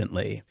encrypted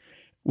instantly.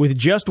 With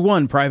just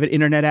one private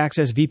internet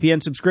access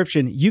VPN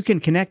subscription, you can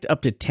connect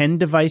up to 10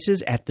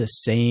 devices at the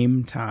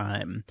same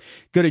time.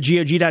 Go to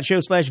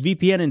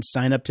gog.show/VPN and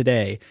sign up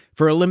today.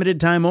 For a limited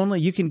time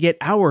only, you can get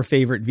our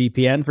favorite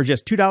VPN for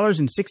just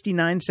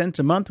 $2.69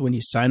 a month when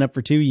you sign up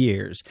for 2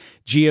 years.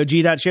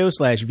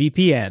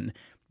 gog.show/VPN.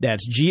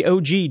 That's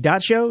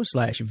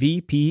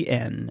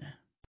gog.show/VPN.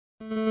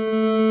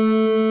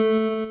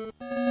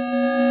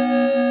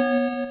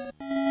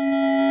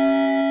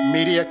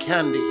 Media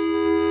Candy.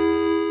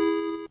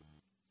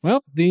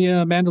 Well, the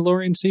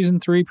Mandalorian Season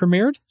 3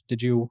 premiered.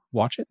 Did you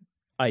watch it?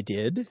 I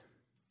did.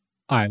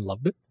 I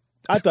loved it.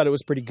 I thought it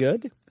was pretty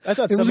good. I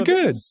thought it was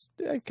good. It was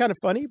kind of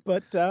funny,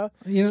 but...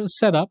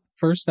 set up,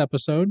 first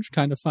episode,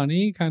 kind of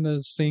funny, kind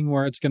of seeing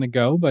where it's going to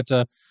go. But,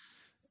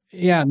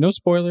 yeah, no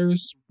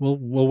spoilers.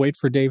 We'll wait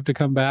for Dave to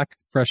come back,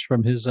 fresh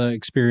from his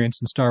experience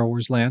in Star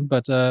Wars land.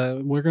 But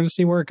we're going to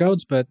see where it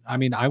goes. But, I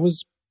mean, I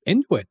was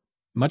into it.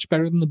 Much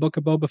better than the Book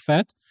of Boba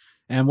Fett.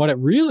 And what it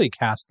really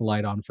cast the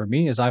light on for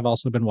me is I've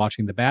also been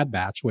watching The Bad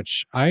Batch,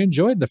 which I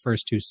enjoyed the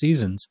first 2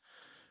 seasons.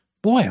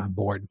 Boy, I'm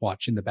bored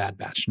watching The Bad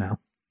Batch now.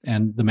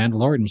 And The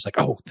Mandalorian was like,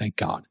 oh, thank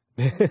God.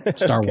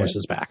 Star Wars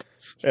is back.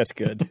 That's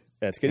good.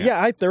 That's good.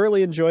 Yeah, I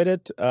thoroughly enjoyed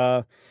it.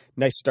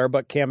 Nice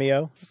Starbuck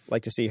cameo.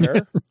 Like to see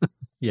her.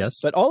 Yes.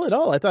 But all in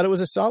all, I thought it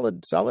was a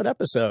solid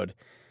episode.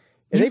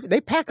 And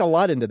they pack a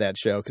lot into that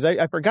show because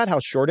I forgot how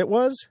short it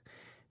was.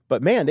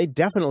 But man, they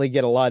definitely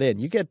get a lot in.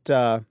 You get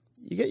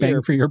bang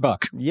for your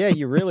buck. Yeah,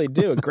 you really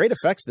do. Great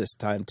effects this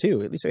time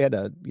too. At least we had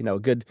a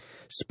good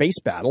space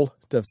battle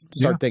to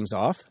start things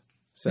off.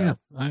 So yeah,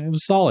 it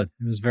was solid.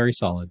 It was very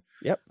solid.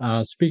 Yep.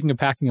 Speaking of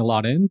packing a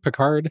lot in,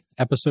 Picard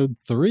episode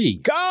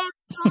 3. God!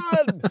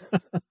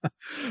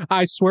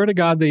 I swear to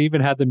God, they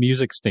even had the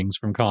music stings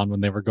from Khan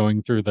when they were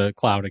going through the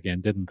cloud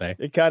again, didn't they?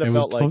 It kind of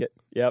felt like it.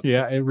 Yep.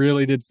 Yeah, it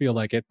really did feel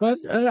like it. But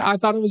I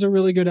thought it was a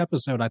really good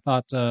episode. I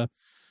thought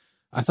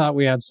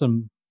we had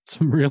some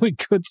really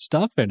good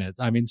stuff in it.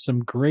 I mean, some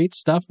great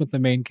stuff with the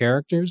main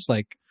characters.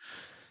 Like,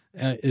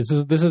 this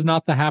is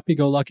not the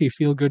happy-go-lucky,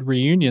 feel-good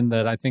reunion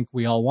that I think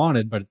we all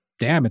wanted, but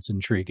damn, it's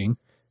intriguing.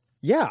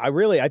 Yeah, I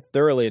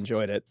thoroughly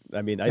enjoyed it.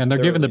 I mean, and they're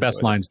giving the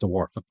best lines to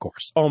Worf, of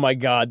course. Oh my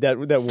God, that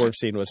Worf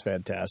scene was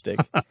fantastic.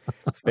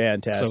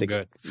 Fantastic. So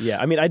good.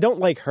 Yeah, I mean, I don't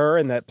like her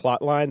in that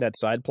plot line, that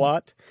side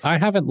plot. I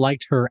haven't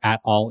liked her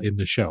at all in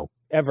the show.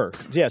 Ever.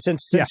 Yeah,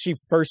 since she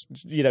first,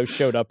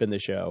 showed up in the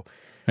show.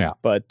 Yeah.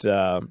 But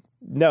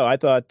no, I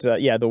thought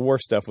the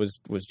Worf stuff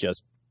was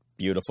just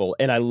beautiful.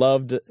 And I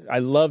loved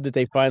that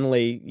they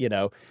finally,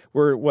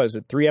 we're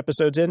 3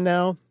 episodes in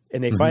now?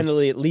 And they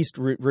finally at least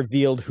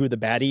revealed who the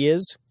baddie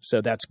is.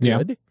 So that's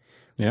good.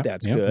 Yeah.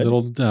 That's good.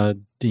 Little,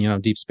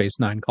 Deep Space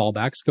Nine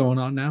callbacks going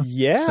on now.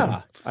 Yeah.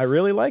 So, I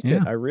really liked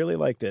it.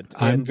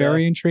 I'm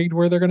very intrigued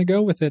where they're going to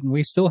go with it. And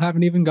we still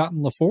haven't even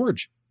gotten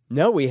LaForge.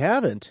 No, we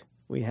haven't.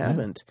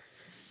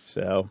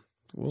 So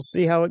we'll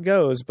see how it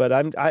goes, but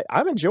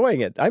I'm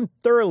enjoying it. I'm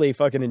thoroughly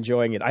fucking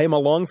enjoying it. I am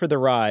along for the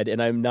ride,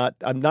 and I'm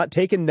not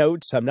taking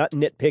notes. I'm not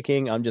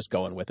nitpicking. I'm just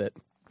going with it.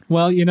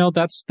 Well,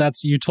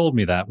 that's you told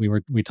me that.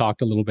 We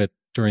talked a little bit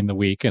during the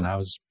week, and I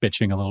was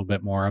bitching a little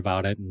bit more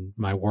about it and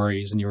my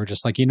worries, and you were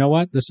just like, you know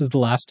what? This is the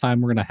last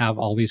time we're going to have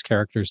all these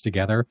characters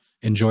together.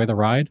 Enjoy the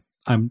ride.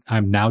 I'm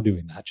now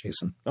doing that,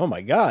 Jason. Oh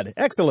my God.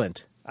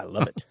 Excellent. I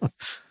love it.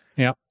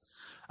 Yeah.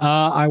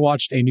 I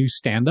watched a new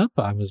stand-up.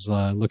 I was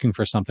looking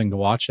for something to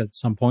watch at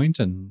some point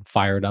and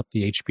fired up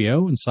the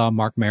HBO and saw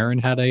Marc Maron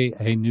had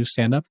a new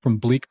stand-up, From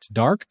Bleak to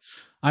Dark.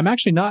 I'm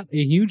actually not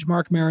a huge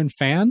Marc Maron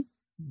fan,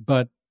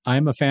 but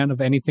I'm a fan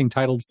of anything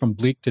titled From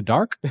Bleak to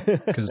Dark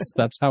because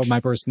that's how my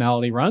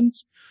personality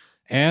runs.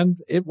 And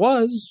it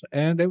was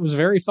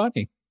very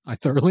funny. I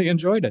thoroughly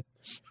enjoyed it.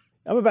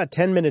 I'm about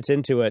 10 minutes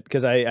into it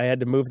because I had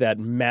to move that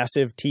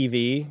massive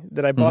TV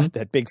that I bought,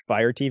 that big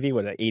Fire TV,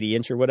 what, an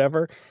 80-inch or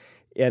whatever.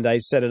 And I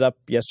set it up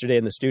yesterday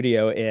in the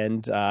studio,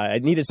 and I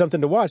needed something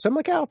to watch. So I'm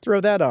like, I'll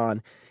throw that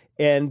on.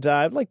 And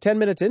I'm like 10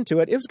 minutes into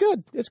it. It was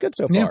good. It's good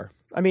so far. Yeah.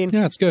 I mean,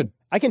 yeah, it's good.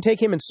 I can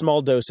take him in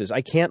small doses.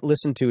 I can't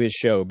listen to his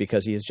show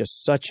because he is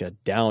just such a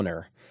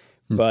downer.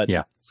 But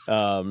yeah.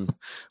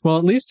 Well,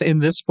 at least in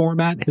this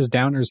format, his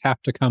downers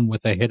have to come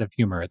with a hit of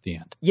humor at the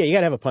end. Yeah, you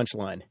got to have a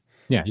punchline.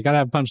 Yeah, you got to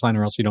have a punchline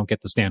or else you don't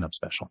get the stand-up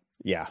special.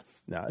 Yeah.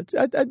 No,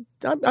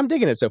 I'm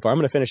digging it so far. I'm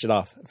going to finish it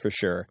off for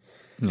sure.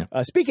 Yeah.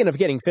 Speaking of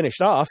getting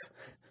finished off,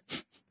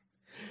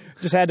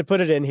 just had to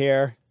put it in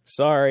here.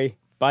 Sorry.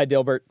 Bye,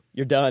 Dilbert.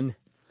 You're done.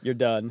 You're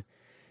done.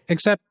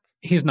 Except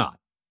he's not.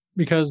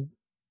 Because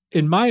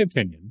in my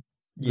opinion,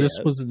 this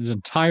was an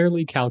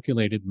entirely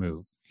calculated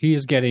move. He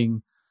is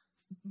getting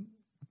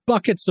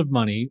buckets of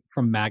money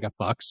from MAGA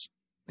fucks.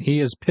 He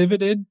has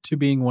pivoted to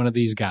being one of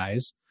these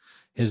guys.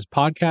 His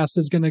podcast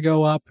is going to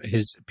go up.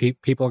 His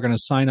people are going to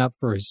sign up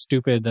for his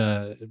stupid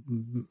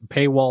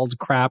paywalled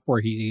crap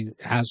where he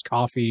has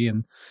coffee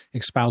and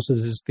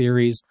espouses his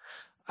theories.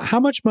 How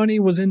much money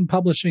was in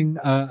publishing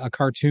a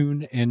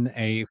cartoon in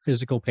a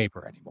physical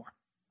paper anymore?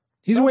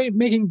 He's going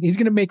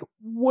to make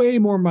way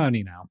more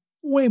money now.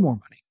 Way more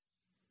money.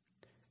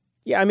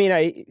 Yeah, I mean,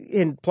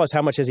 and plus,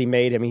 how much has he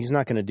made? I mean, he's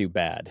not going to do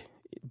bad.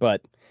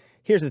 But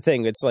here's the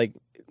thing: it's like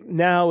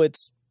now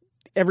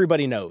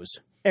everybody knows.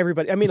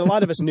 Everybody. I mean, a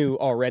lot of us knew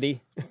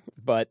already,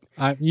 but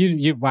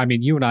you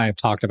and I have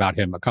talked about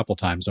him a couple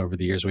times over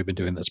the years we've been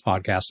doing this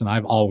podcast, and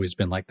I've always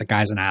been like, the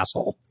guy's an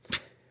asshole.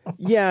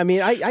 Yeah, I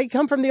mean, I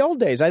come from the old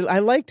days. I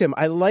liked him.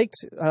 I liked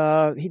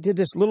he did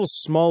this little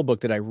small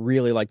book that I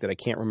really liked that I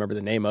can't remember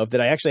the name of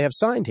that I actually have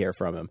signed here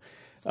from him.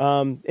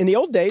 In the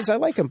old days, I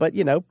like him, but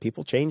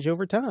people change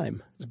over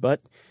time.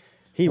 But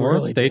he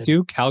really did. They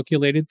do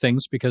calculated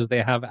things because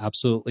they have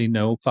absolutely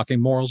no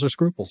fucking morals or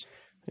scruples.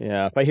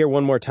 Yeah, if I hear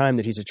one more time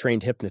that he's a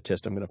trained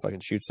hypnotist, I'm going to fucking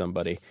shoot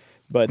somebody.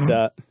 But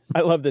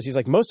I love this. He's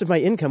like, most of my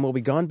income will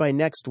be gone by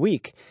next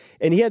week.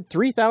 And he had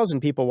 3,000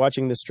 people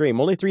watching the stream.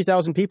 Only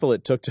 3,000 people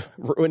it took to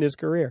ruin his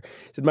career.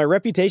 He said, my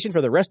reputation for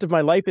the rest of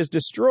my life is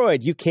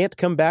destroyed. You can't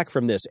come back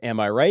from this.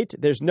 Am I right?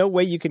 There's no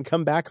way you can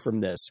come back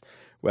from this.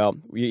 Well,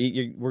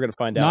 we're going to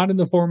find out. Not in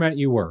the format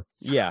you were.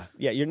 Yeah.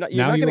 You're not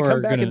going to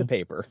come back in the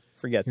paper.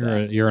 Forget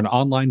that. You're an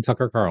online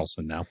Tucker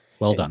Carlson now.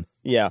 Well done.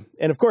 Yeah.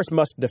 And of course,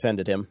 Musk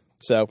defended him.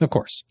 So, of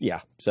course.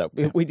 Yeah. So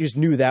we just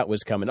knew that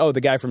was coming. Oh,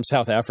 the guy from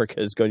South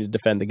Africa is going to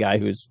defend the guy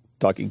who's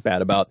talking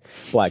bad about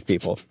black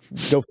people.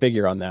 Go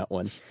figure on that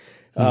one.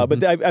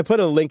 But I put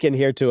a link in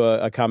here to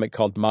a comic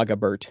called MAGA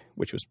Bert,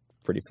 which was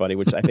pretty funny,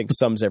 which I think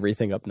sums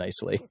everything up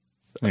nicely.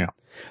 Yeah.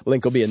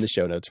 Link will be in the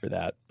show notes for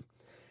that.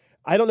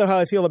 I don't know how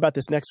I feel about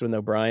this next one,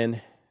 though,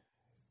 Brian.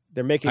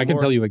 They're making. I can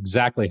tell you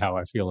exactly how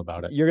I feel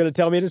about it. You're going to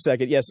tell me in a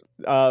second. Yes,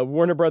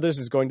 Warner Brothers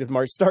is going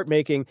to start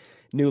making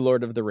new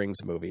Lord of the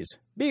Rings movies.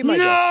 Be my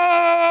guest.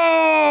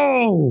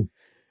 No.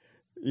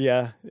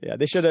 Yeah.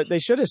 They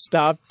should have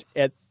stopped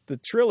at the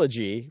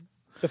trilogy,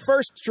 the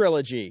first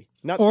trilogy,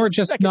 or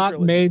just not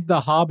made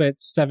The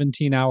Hobbit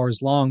 17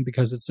 hours long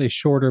because it's a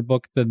shorter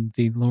book than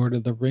the Lord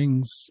of the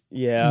Rings.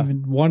 Yeah,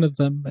 even one of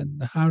them.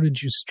 And how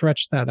did you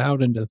stretch that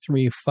out into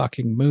 3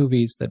 fucking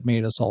movies that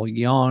made us all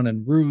yawn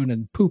and ruin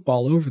and poop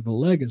all over the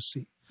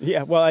legacy?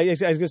 Yeah, well, I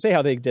was going to say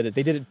how they did it.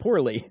 They did it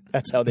poorly.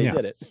 That's how they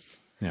did it.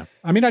 Yeah,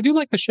 I mean, I do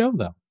like the show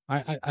though.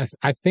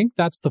 I think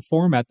that's the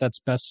format that's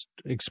best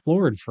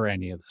explored for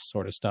any of this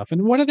sort of stuff.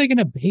 And what are they going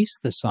to base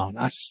this on?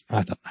 I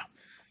don't know.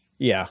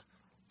 Yeah.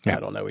 I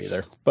don't know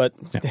either, but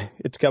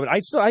it's coming.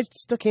 I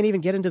still can't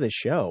even get into the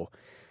show.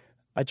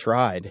 I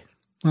tried.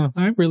 Well,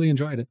 I really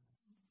enjoyed it.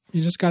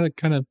 You just got to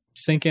kind of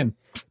sink in.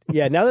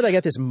 Yeah, now that I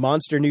got this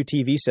monster new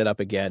TV set up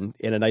again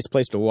in a nice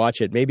place to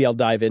watch it, maybe I'll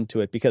dive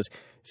into it because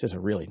this is a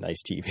really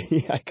nice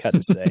TV, I got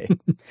to say.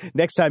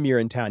 Next time you're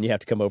in town, you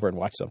have to come over and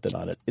watch something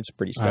on it. It's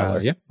pretty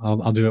stellar. Yeah,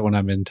 I'll do it when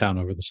I'm in town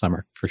over the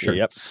summer, for sure.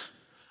 Yep.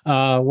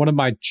 One of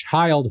my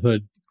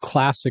childhood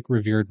classic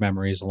revered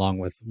memories, along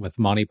with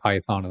Monty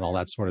Python and all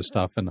that sort of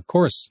stuff. And of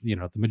course,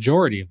 the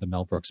majority of the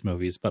Mel Brooks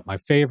movies, but my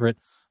favorite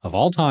of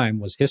all time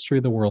was History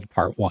of the World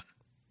Part 1.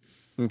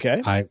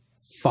 Okay. I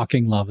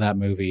fucking love that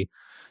movie.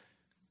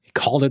 He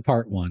called it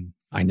Part 1.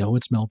 I know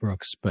it's Mel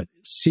Brooks, but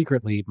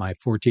secretly my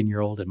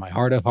 14-year-old in my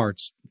heart of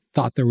hearts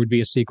thought there would be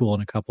a sequel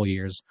in a couple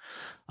years.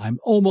 I'm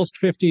almost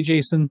 50,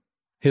 Jason.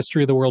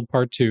 History of the World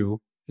Part 2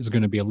 is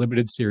going to be a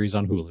limited series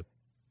on Hulu.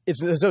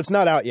 So it's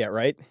not out yet,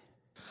 right?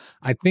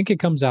 I think it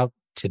comes out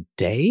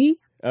today.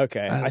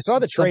 Okay. I saw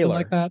the trailer.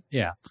 Like that.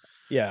 Yeah.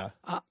 Yeah.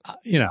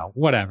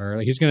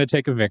 Whatever. He's going to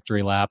take a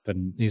victory lap,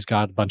 and he's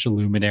got a bunch of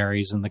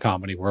luminaries in the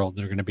comedy world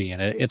that are going to be in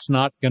it. It's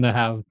not going to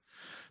have...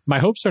 My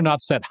hopes are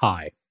not set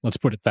high. Let's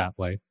put it that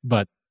way.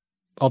 But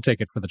I'll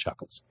take it for the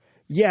chuckles.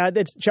 Yeah,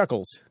 that's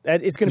chuckles.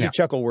 It's going to be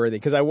chuckle worthy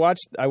because I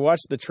watched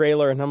the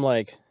trailer and I'm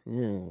like,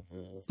 and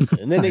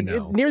then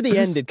near the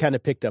end it kind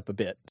of picked up a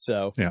bit.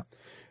 So yeah,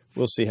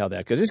 we'll see how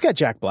that goes. It's got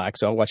Jack Black,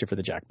 so I'll watch it for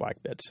the Jack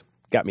Black bits.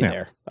 Got me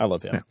there. I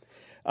love him. Yeah.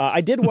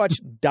 I did watch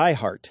Die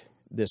Hard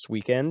this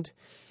weekend,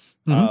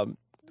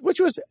 which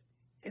was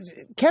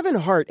Kevin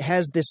Hart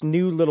has this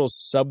new little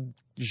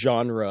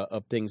subgenre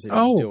of things that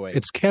he's doing.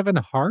 It's Kevin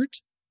Hart.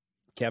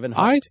 Kevin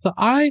Hart.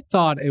 I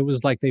thought it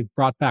was like they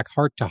brought back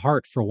Heart to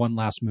Heart for one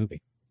last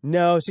movie.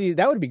 No, see,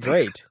 that would be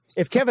great.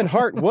 If Kevin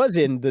Hart was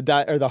in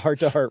the Heart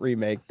to Heart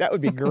remake, that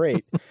would be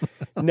great.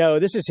 No,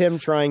 this is him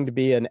trying to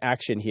be an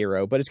action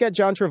hero, but it's got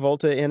John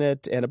Travolta in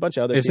it and a bunch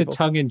of other people. Is it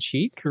tongue in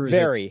cheek or is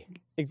Very.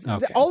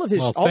 Okay. All of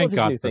his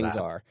new things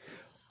are.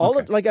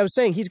 Like I was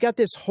saying, he's got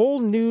this whole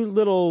new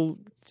little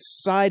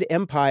side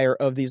empire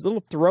of these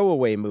little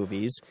throwaway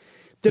movies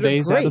that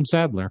Today's are great. Adam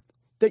Sandler.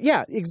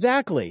 Yeah,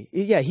 exactly.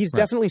 Yeah, he's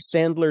definitely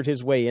Sandlered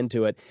his way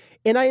into it.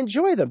 And I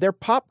enjoy them. They're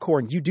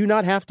popcorn. You do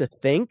not have to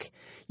think.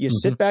 You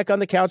sit back on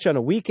the couch on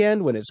a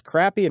weekend when it's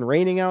crappy and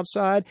raining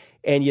outside,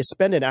 and you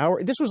spend an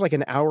hour. This was like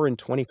an hour and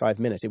 25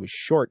 minutes. It was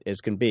short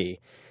as can be.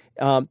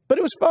 But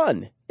it was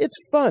fun. It's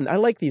fun. I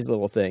like these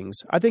little things.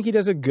 I think he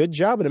does a good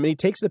job at them, and he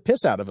takes the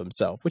piss out of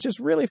himself, which is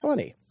really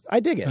funny.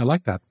 I dig it. I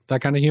like that. That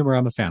kind of humor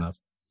I'm a fan of.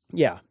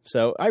 Yeah,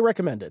 so I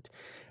recommend it.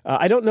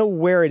 I don't know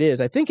where it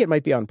is. I think it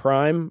might be on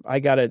Prime. I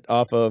got it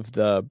off of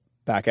the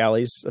back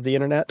alleys of the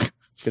internet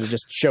because it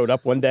just showed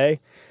up one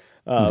day.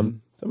 So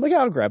I'm like,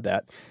 I'll grab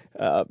that.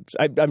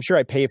 I'm sure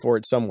I pay for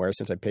it somewhere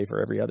since I pay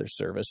for every other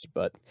service.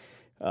 But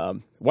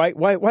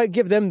why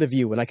give them the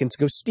view when I can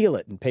go steal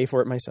it and pay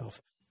for it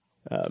myself?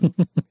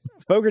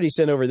 Fogarty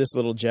sent over this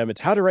little gem.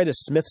 It's How to Write a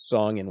Smith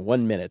Song in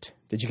 1 Minute.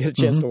 Did you get a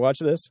chance to watch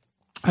this?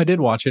 I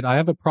did watch it. I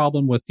have a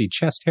problem with the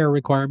chest hair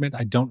requirement.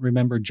 I don't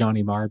remember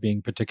Johnny Marr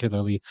being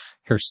particularly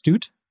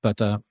hirsute,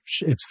 but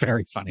it's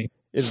very funny.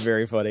 It's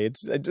very funny.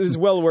 It's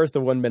well worth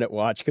the 1 minute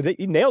watch because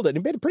he nailed it.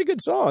 He made a pretty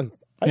good song.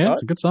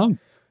 It's a good song.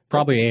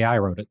 Probably AI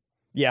wrote it.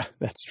 Yeah,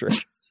 that's true.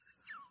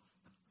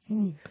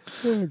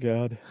 Oh,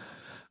 God.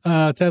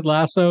 Ted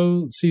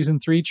Lasso season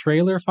 3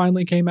 trailer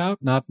finally came out.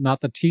 Not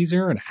the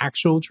teaser, an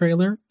actual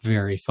trailer.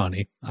 Very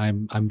funny.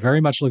 I'm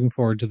very much looking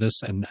forward to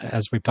this. And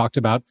as we've talked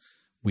about,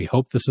 we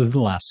hope this is the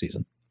last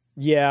season.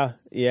 Yeah.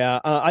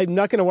 I'm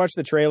not going to watch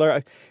the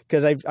trailer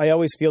because I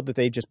always feel that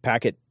they just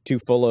pack it too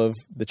full of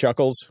the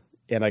chuckles,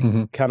 and I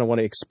kind of want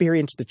to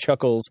experience the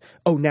chuckles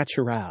au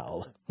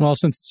natural. Well,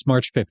 since it's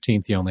March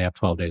 15th, you only have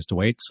 12 days to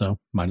wait, so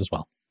might as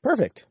well.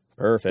 Perfect.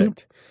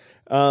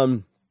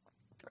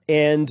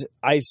 And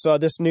I saw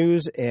this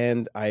news,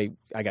 and I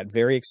got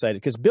very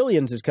excited because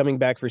Billions is coming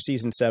back for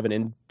season 7,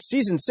 and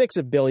season 6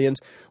 of Billions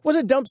was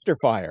a dumpster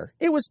fire.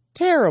 It was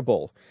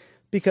terrible.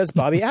 Because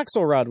Bobby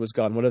Axelrod was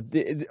gone. One of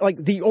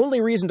the only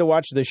reason to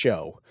watch the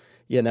show,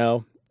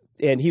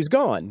 and he's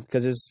gone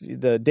because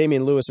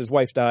Damian Lewis's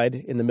wife died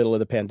in the middle of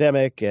the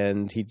pandemic,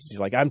 and he's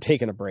like, I'm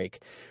taking a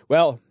break.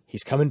 Well,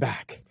 he's coming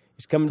back.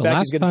 He's coming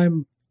back. The last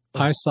time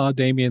I saw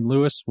Damian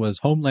Lewis was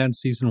Homeland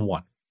season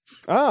 1.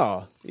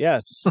 Oh,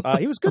 yes.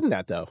 He was good in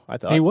that, though, I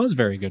thought. He was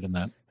very good in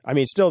that. I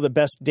mean, still the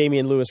best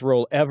Damian Lewis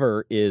role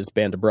ever is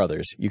Band of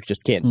Brothers. You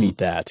just can't beat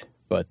that.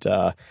 But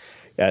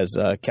as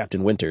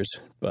Captain Winters.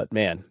 But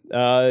man,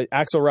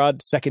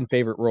 Axelrod, second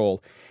favorite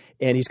role.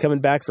 And he's coming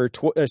back for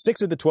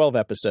 6 of the 12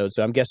 episodes.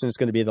 So I'm guessing it's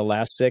going to be the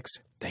last 6.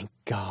 Thank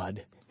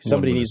God.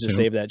 Somebody needs to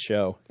save that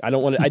show.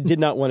 I did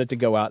not want it to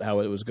go out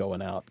how it was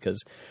going out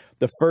because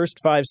the first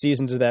 5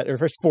 seasons of that, or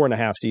first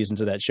 4.5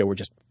 seasons of that show were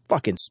just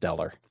fucking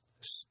stellar.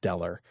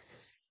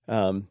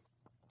 But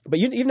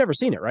you've never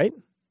seen it, right?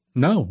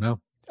 No.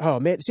 Oh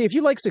man. See, if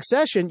you like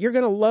Succession, you're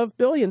going to love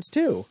Billions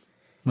too.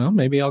 Well,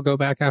 maybe I'll go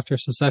back after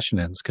Succession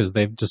ends because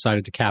they've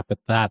decided to cap at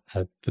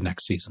the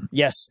next season.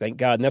 Yes, thank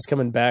God. And that's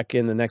coming back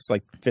in the next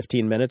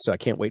 15 minutes. So I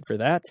can't wait for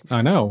that.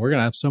 I know. We're going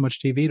to have so much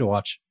TV to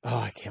watch. Oh,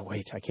 I can't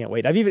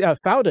wait. I've even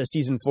Fauda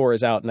season 4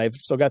 is out, and I've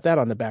still got that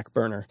on the back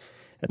burner.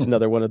 That's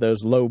another one of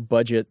those low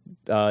budget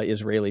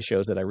Israeli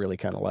shows that I really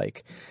kind of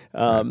like.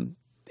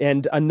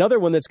 And another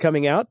one that's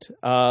coming out,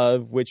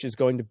 which is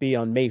going to be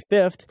on May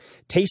 5th,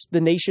 Taste the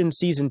Nation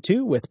season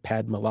 2 with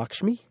Padma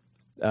Lakshmi.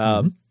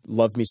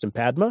 Love me some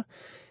Padma.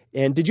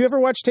 And did you ever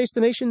watch Taste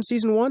the Nation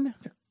season 1?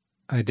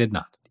 I did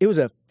not. It was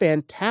a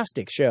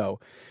fantastic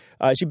show.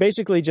 She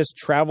basically just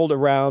traveled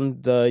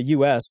around the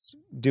U.S.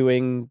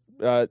 doing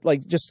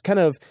just kind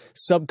of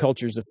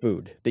subcultures of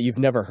food that you've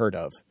never heard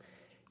of.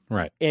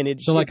 Right. And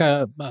it's so like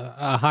a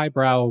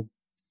highbrow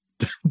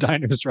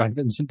diners,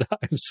 drive-ins, and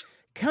dives.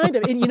 Kind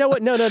of. And you know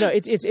what? No.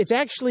 It's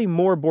actually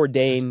more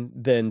Bourdain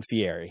than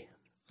Fieri.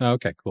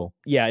 Okay, cool.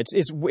 Yeah,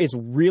 it's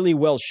really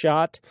well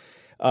shot,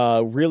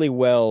 really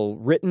well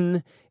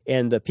written,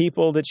 and the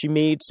people that she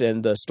meets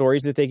and the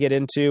stories that they get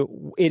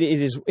into, it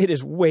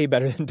is way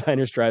better than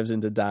Diners, Drives,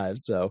 and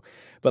Dives. So,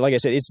 but like I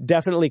said, it's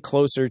definitely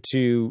closer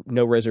to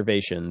No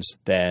Reservations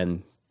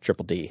than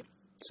Triple D.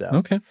 So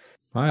okay,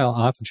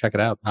 I'll have to check it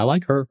out. I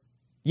like her.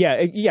 Yeah.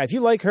 If you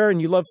like her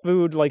and you love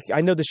food, like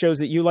I know the shows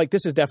that you like,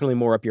 this is definitely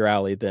more up your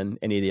alley than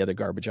any of the other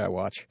garbage I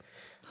watch.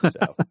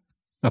 So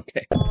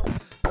okay.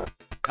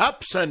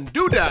 Ups and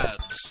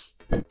doodads.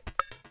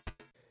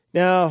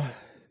 Now,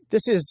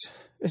 this is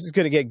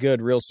going to get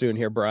good real soon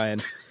here, Brian.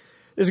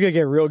 This is going to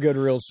get real good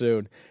real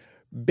soon.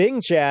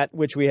 Bing Chat,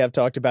 which we have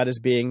talked about as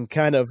being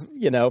kind of,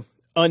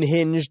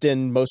 unhinged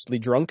and mostly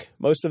drunk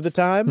most of the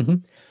time.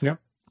 Mm-hmm. Yeah.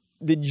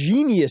 The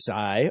Genius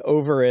Eye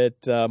over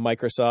at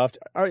Microsoft,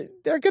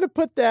 they're going to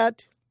put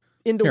that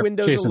into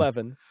Windows Jason,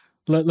 11.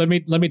 Let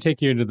me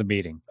take you into the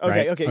meeting.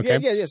 Okay. Right? Okay.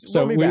 Yeah. Yes.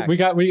 So we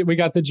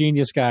got the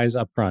Genius guys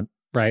up front,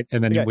 right?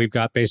 And then we've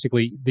got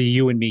basically the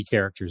you and me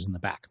characters in the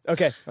back.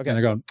 Okay. And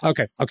they're going,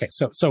 okay.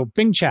 So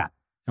Bing Chat,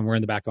 and we're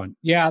in the back going,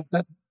 yeah,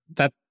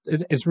 that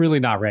is really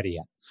not ready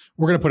yet.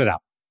 We're going to put it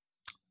out.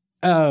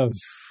 Are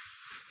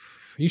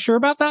you sure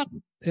about that?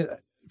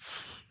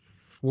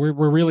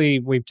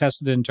 We've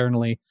tested it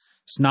internally.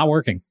 It's not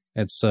working.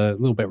 It's a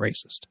little bit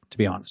racist, to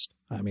be honest.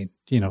 I mean,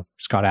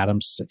 Scott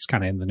Adams, it's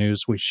kind of in the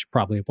news. We should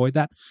probably avoid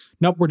that.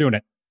 Nope, we're doing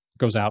it.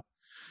 Goes out.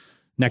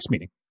 Next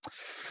meeting.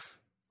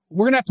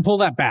 We're going to have to pull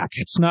that back.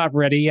 It's not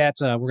ready yet.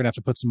 We're going to have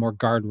to put some more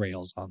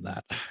guardrails on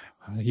that.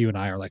 You and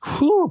I are like,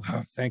 whew,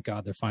 thank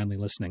God they're finally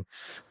listening.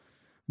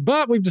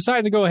 But we've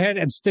decided to go ahead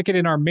and stick it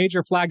in our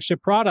major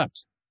flagship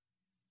product.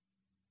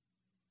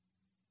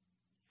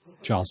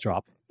 Jaws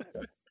drop.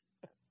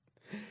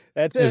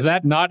 That's it. Is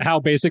that not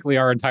how basically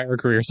our entire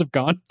careers have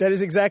gone? That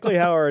is exactly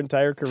how our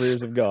entire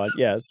careers have gone.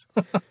 Yes.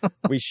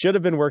 We should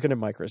have been working at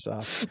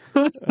Microsoft.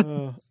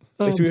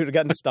 At least we would have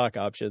gotten stock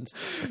options.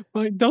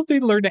 Like, don't they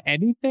learn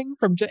anything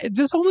from...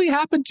 This only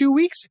happened 2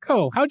 weeks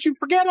ago. How'd you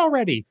forget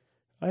already?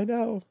 I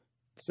know.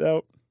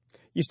 So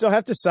you still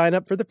have to sign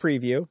up for the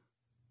preview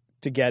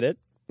to get it.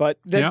 But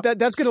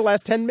that's going to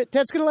last 10 minutes.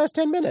 That's going to last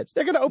 10 minutes.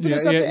 They're going to open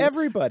this up to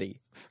everybody.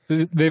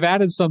 They've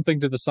added something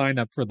to the sign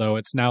up for, though.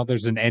 It's now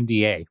there's an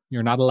NDA.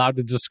 You're not allowed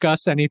to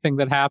discuss anything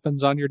that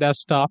happens on your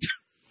desktop.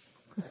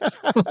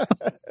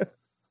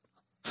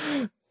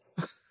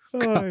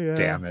 God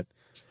damn it.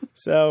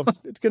 So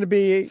it's going to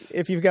be,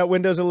 if you've got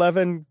Windows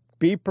 11,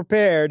 be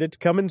prepared. It's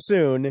coming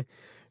soon.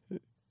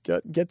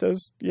 Get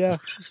those. Yeah.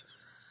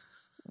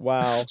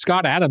 Wow.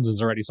 Scott Adams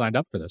has already signed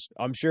up for this.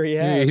 I'm sure he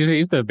has.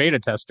 He's the beta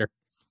tester.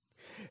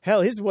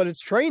 Hell, this is what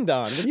it's trained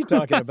on. What are you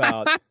talking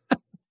about?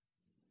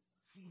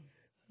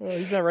 Oh,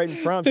 he's not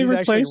writing prompts. They he's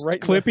replaced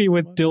actually Clippy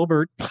with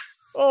Dilbert.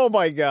 Oh,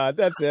 my God.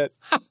 That's it.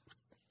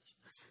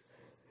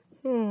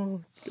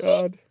 Oh,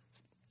 God.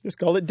 Just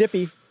call it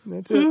Dippy.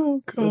 That's it.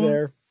 Oh, God.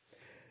 There.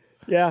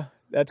 Yeah,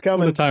 that's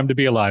coming. What a time to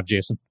be alive,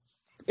 Jason.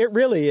 It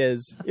really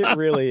is. It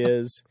really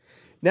is.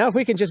 Now, if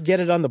we can just get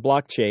it on the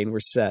blockchain, we're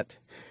set.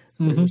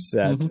 We're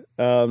set.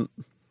 Mm-hmm.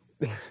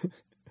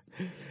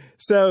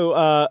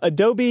 So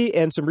Adobe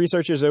and some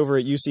researchers over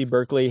at UC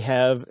Berkeley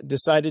have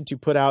decided to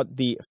put out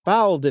the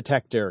foul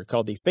detector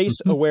called the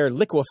Face-Aware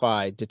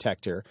Liquify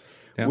detector.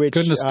 Yeah. Which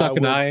couldn't have stuck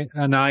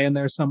an eye in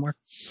there somewhere.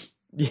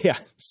 Yeah,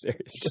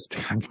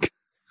 seriously.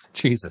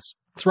 Jesus.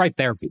 It's right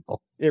there,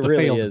 people. It the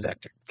really fail is.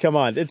 Detector. Come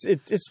on. It's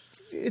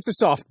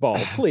a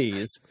softball,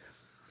 please.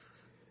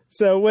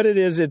 So what it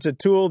is, it's a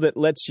tool that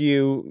lets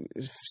you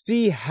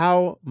see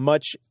how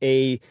much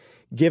a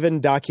given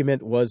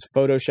document was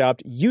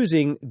photoshopped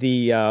using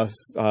the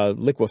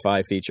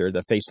liquify feature,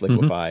 the face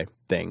liquify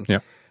thing. Yeah.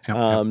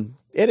 And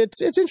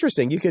it's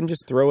interesting. You can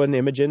just throw an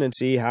image in and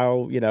see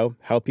how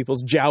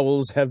people's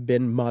jowls have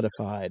been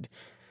modified.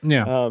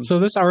 Yeah. So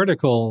this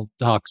article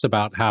talks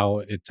about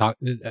how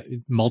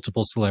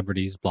multiple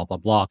celebrities, blah, blah,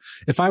 blah.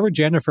 If I were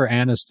Jennifer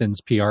Aniston's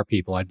PR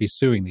people, I'd be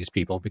suing these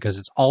people because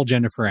it's all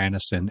Jennifer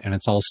Aniston and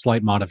it's all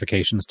slight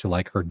modifications to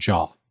like her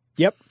jaw.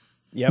 Yep.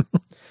 Yep.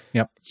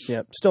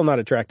 Still not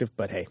attractive,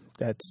 but hey,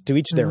 that's to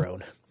each their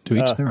own. To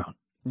each their own.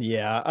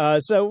 Yeah.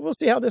 So we'll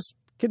see how this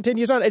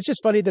continues on. It's just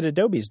funny that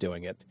Adobe's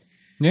doing it.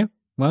 Yeah.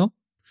 Well,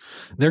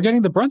 they're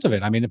getting the brunt of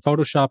it. I mean,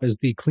 Photoshop is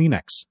the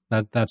Kleenex.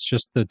 That's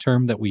just the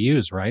term that we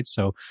use, right?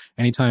 So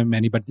anytime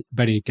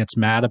anybody gets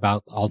mad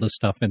about all this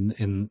stuff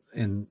in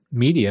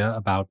media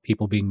about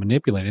people being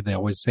manipulated, they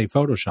always say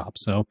Photoshop.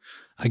 So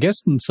I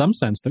guess in some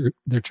sense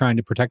they're trying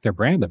to protect their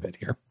brand a bit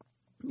here.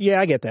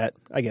 Yeah, I get that.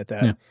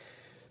 Yeah.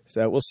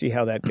 So we'll see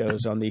how that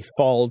goes on the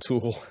fall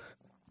tool.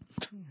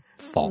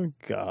 Fall. Oh,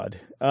 God.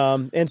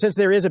 And since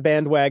there is a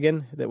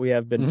bandwagon that we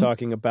have been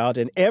talking about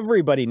and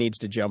everybody needs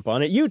to jump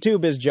on it,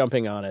 YouTube is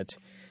jumping on it.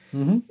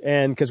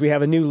 And because we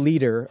have a new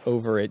leader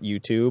over at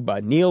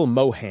YouTube, Neil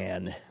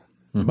Mohan.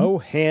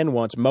 Mohan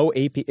wants Mo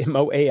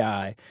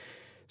AI.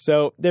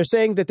 So they're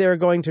saying that they're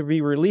going to be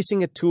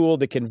releasing a tool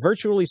that can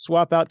virtually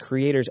swap out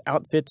creators'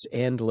 outfits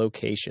and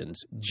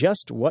locations.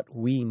 Just what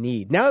we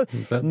need. Now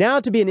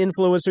to be an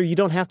influencer, you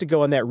don't have to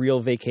go on that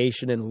real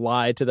vacation and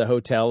lie to the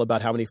hotel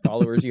about how many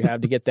followers you have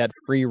to get that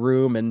free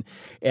room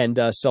and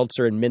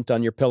seltzer and mint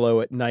on your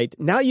pillow at night.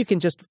 Now you can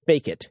just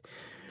fake it.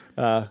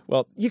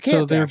 Well, you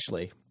can't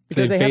actually,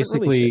 because they haven't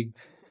released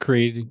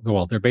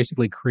it. They're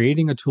basically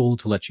creating a tool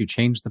to let you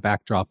change the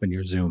backdrop in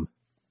your Zoom.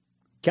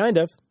 Kind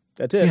of.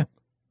 That's it. Yeah.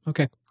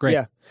 Okay, great.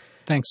 Yeah.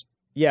 Thanks.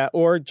 Yeah,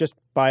 or just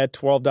buy a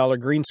 $12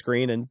 green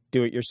screen and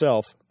do it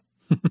yourself.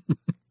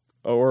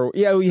 Or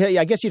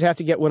I guess you'd have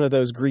to get one of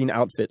those green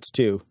outfits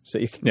too, so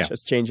you can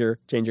just change your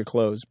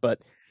clothes. But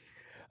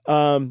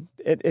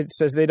it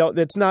says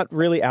it's not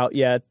really out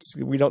yet.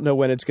 We don't know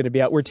when it's going to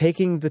be out. We're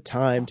taking the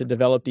time to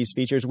develop these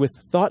features with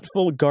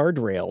thoughtful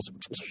guardrails.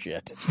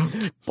 Shit.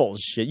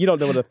 Bullshit. You don't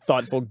know what a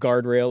thoughtful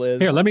guardrail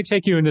is. Here, let me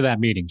take you into that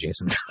meeting,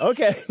 Jason.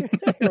 Okay.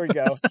 Here we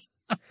go.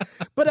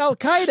 But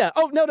Al-Qaeda.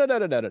 Oh, no.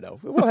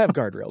 We'll have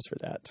guardrails for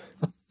that.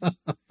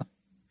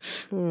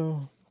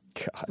 Oh,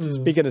 God.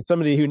 Speaking of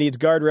somebody who needs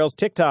guardrails,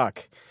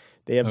 TikTok.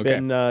 They have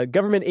been,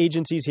 government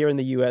agencies here in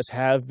the U.S.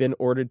 have been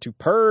ordered to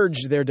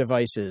purge their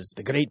devices.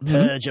 The great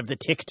purge of the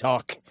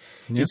TikTok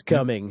is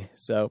coming.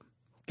 So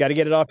got to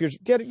get it off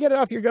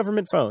your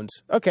government phones.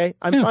 Okay,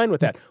 I'm fine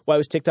with that. Why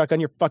was TikTok on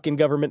your fucking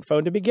government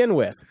phone to begin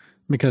with?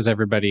 Because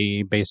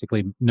nobody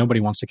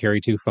wants to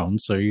carry two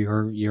phones. So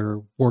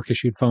your work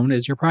issued phone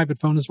is your private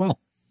phone as well.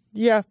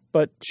 Yeah,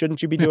 but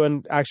shouldn't you be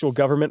doing actual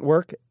government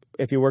work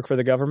if you work for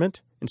the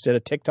government instead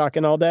of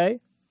TikToking all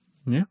day?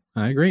 Yeah,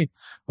 I agree.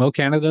 Well,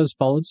 Canada has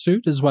followed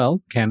suit as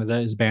well. Canada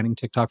is banning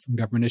TikTok from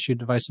government-issued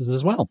devices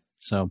as well.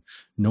 So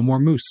no more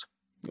moose.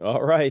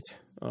 All right.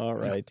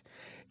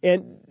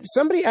 And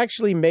somebody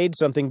actually made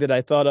something that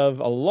I thought of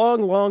a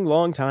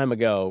long time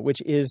ago,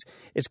 which is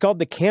it's called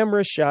the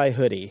Camera Shy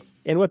Hoodie.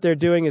 And what they're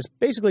doing is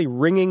basically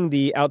ringing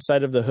the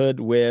outside of the hood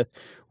with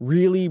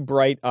really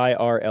bright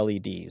IR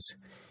LEDs.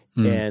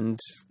 And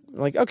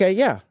like, okay,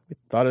 yeah, we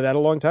thought of that a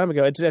long time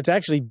ago. It's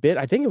actually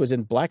I think it was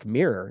in Black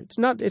Mirror. It's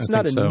not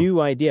a new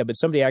idea, but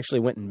somebody actually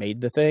went and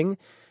made the thing.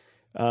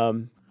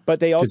 But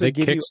they also did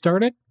they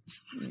kickstart it?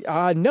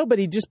 No, but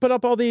he just put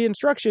up all the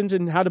instructions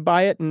and how to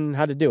buy it and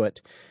how to do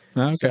it.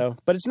 Okay. So,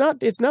 but it's not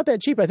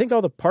that cheap. I think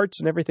all the parts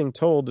and everything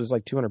told is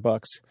like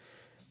 $200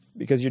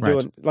 because you're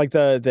doing like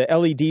the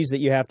LEDs that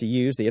you have to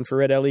use. The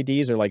infrared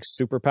LEDs are like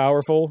super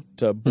powerful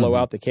to blow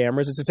out the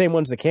cameras. It's the same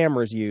ones the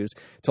cameras use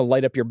to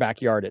light up your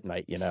backyard at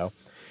night, Yeah.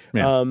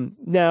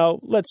 Now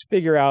let's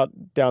figure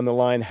out down the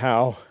line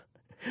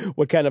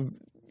what kind of,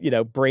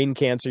 brain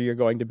cancer you're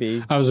going to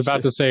be. I was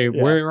about to say,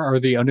 where are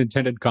the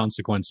unintended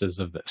consequences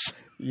of this?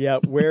 Yeah.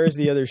 Where is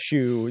the other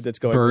shoe that's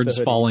going? Birds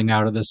falling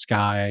out of the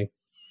sky.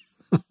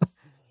 Oh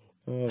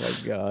my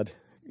God.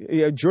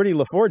 Geordie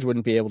LaForge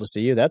wouldn't be able to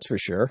see you. That's for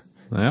sure.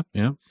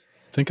 Yeah.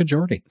 Think of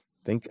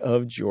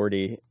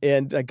Geordie.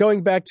 And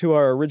going back to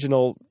our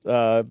original,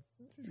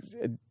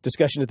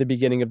 discussion at the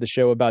beginning of the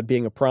show about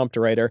being a prompt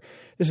writer.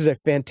 This is a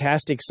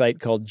fantastic site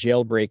called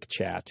Jailbreak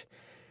Chat.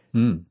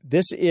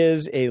 This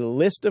is a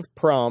list of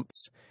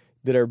prompts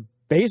that are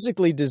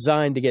basically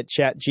designed to get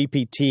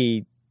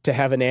ChatGPT to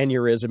have an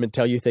aneurysm and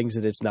tell you things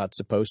that it's not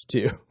supposed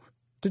to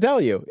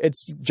tell you.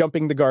 It's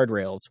jumping the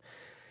guardrails.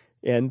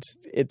 And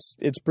it's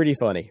pretty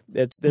funny.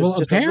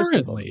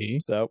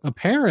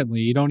 Apparently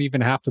you don't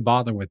even have to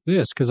bother with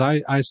this, because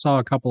I saw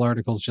a couple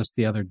articles just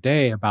the other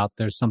day about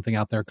there's something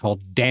out there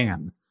called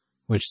Dan,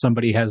 which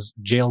somebody has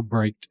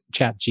jailbreaked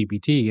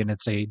ChatGPT, and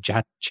it's a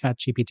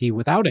ChatGPT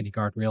without any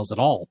guardrails at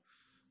all.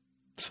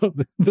 So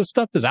this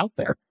stuff is out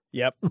there.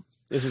 Yep,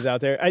 this is out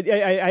there.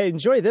 I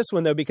enjoy this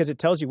one though because it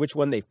tells you which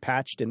one they've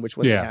patched and which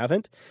one they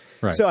haven't.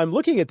 Right. So I'm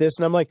looking at this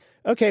and I'm like,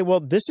 okay, well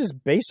this is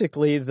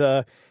basically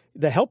the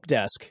help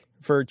desk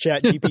for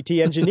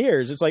ChatGPT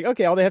engineers. It's like,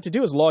 okay, all they have to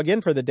do is log in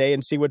for the day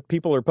and see what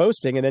people are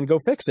posting and then go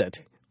fix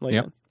it. Like,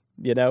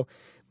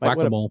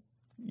 Whack-a-mole.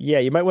 Yeah,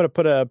 you might want to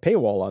put a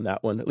paywall on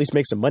that one. At least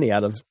make some money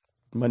out of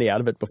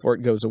it before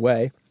it goes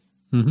away.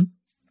 Mm-hmm.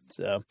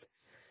 So,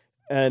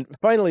 and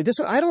finally, this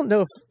one, I don't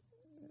know if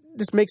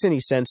this makes any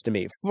sense to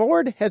me.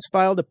 Ford has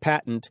filed a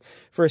patent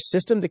for a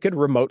system that could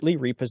remotely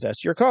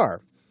repossess your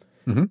car.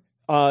 Mm-hmm.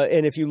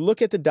 And if you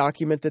look at the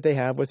document that they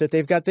have with it,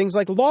 they've got things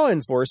like law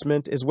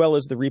enforcement as well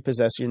as the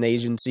repossession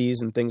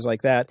agencies and things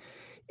like that.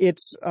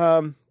 It's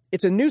a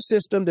new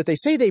system that they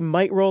say they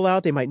might roll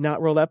out. They might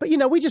not roll out. But,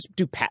 we just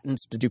do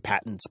patents to do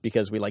patents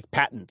because we like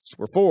patents.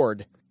 We're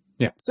Ford.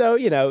 Yeah. So,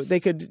 you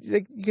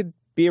could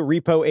be a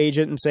repo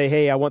agent and say,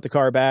 hey, I want the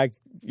car back.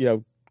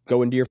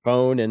 Go into your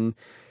phone and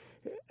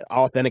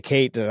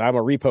authenticate. I'm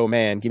a repo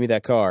man. Give me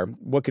that car.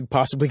 What could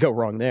possibly go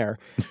wrong there?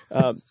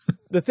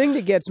 The thing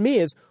that gets me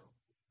is,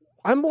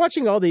 I'm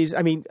watching all these.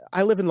 I mean,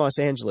 I live in Los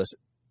Angeles.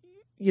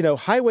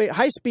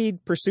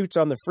 High-speed pursuits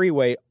on the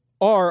freeway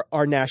are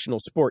our national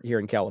sport here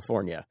in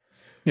California.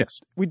 Yes.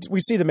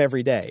 We see them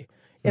every day.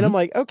 And I'm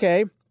like,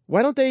 okay,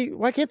 why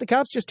can't the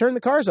cops just turn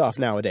the cars off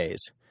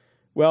nowadays?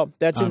 Well,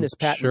 that's in I'm this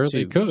patent sure too.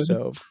 they could.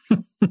 So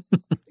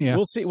Yeah.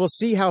 we'll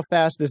see how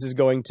fast this is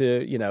going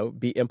to,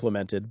 be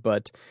implemented.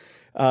 But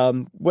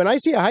when I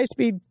see a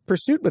high-speed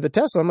pursuit with a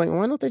Tesla, I'm like,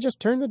 why don't they just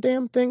turn the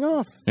damn thing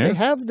off? Yeah. They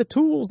have the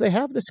tools, they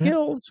have the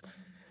skills.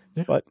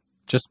 Yeah. But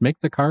just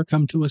make the car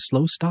come to a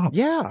slow stop.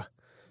 yeah,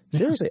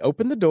 seriously,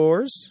 open the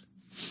doors,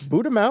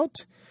 boot them out,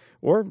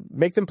 or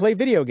make them play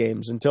video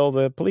games until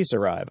the police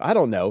arrive. I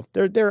don't know.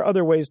 There are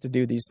other ways to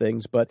do these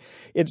things, but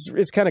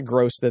it's kind of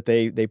gross that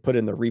they put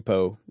in the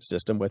repo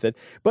system with it.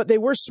 But they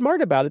were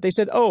smart about it. They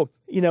said,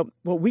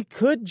 we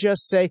could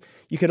just say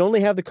you can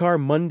only have the car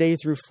Monday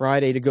through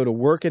Friday to go to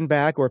work and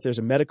back, or if there's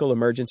a medical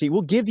emergency,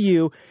 we'll give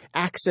you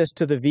access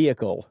to the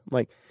vehicle. I'm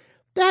like,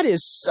 that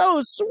is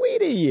so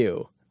sweet of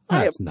you.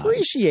 That's I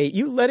appreciate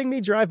you letting me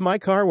drive my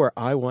car where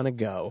I want to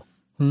go.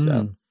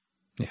 So,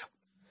 yeah.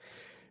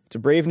 It's a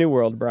brave new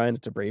world, Brian.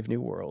 It's a brave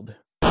new world.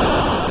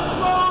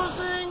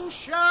 Closing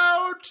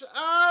shout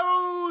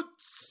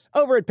outs.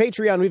 Over at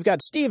Patreon, we've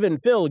got Stephen,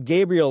 Phil,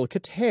 Gabriel,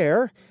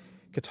 Katare,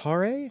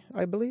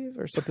 I believe,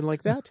 or something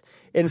like that.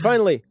 And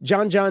finally,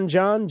 John, and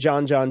John.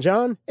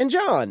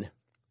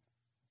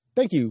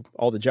 Thank you,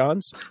 all the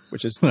Johns,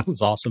 which is... That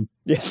was awesome.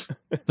 Yeah.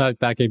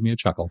 that gave me a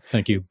chuckle.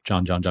 Thank you,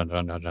 John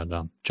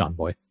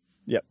boy.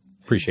 Yep.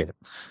 Appreciate it.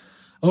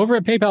 Over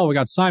at PayPal, we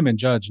got Simon,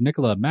 Judge,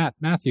 Nicola, Matt,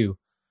 Matthew,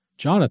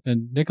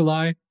 Jonathan,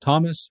 Nikolai,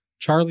 Thomas,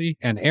 Charlie,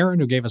 and Aaron,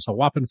 who gave us a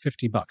whopping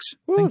 $50.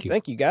 Thank you.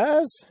 Thank you,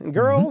 guys and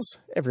girls,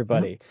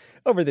 everybody.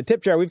 Over the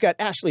tip jar, we've got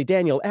Ashley,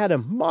 Daniel,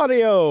 Adam,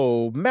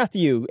 Mario,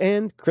 Matthew,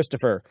 and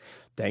Christopher.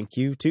 Thank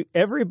you to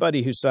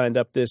everybody who signed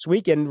up this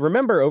week. And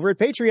remember, over at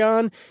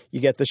Patreon,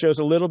 you get the shows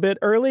a little bit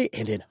early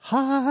and in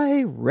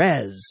high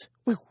res.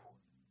 Woo.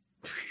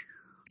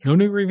 No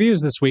new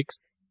reviews this week,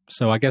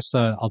 so I guess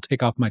I'll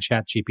take off my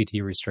Chat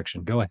GPT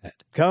restriction. Go ahead.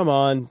 Come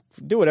on.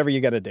 Do whatever you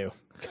got to do.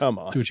 Come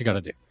on. Do what you got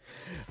to do.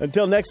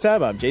 Until next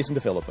time, I'm Jason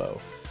DeFilippo.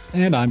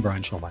 And I'm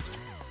Brian Schulmeister.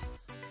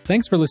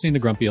 Thanks for listening to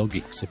Grumpy Old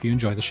Geeks. If you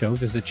enjoy the show,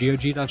 visit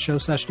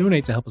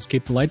gog.show/donate to help us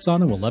keep the lights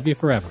on, and we'll love you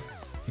forever.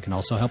 You can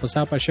also help us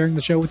out by sharing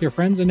the show with your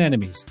friends and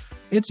enemies.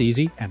 It's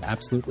easy and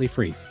absolutely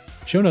free.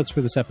 Show notes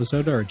for this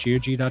episode are at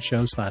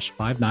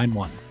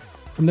gog.show/591.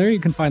 From there, you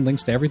can find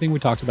links to everything we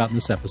talked about in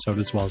this episode,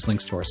 as well as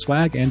links to our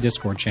swag and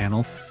Discord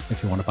channel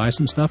if you want to buy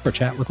some stuff or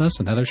chat with us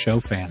and other show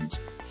fans.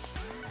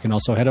 You can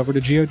also head over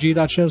to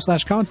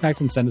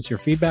gog.show/contact and send us your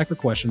feedback or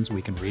questions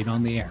we can read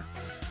on the air.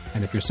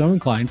 And if you're so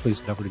inclined, please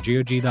head over to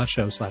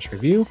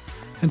gog.show/review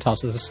and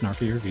toss us a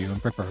snarky review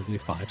and preferably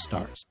 5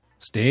 stars.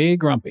 Stay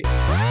grumpy.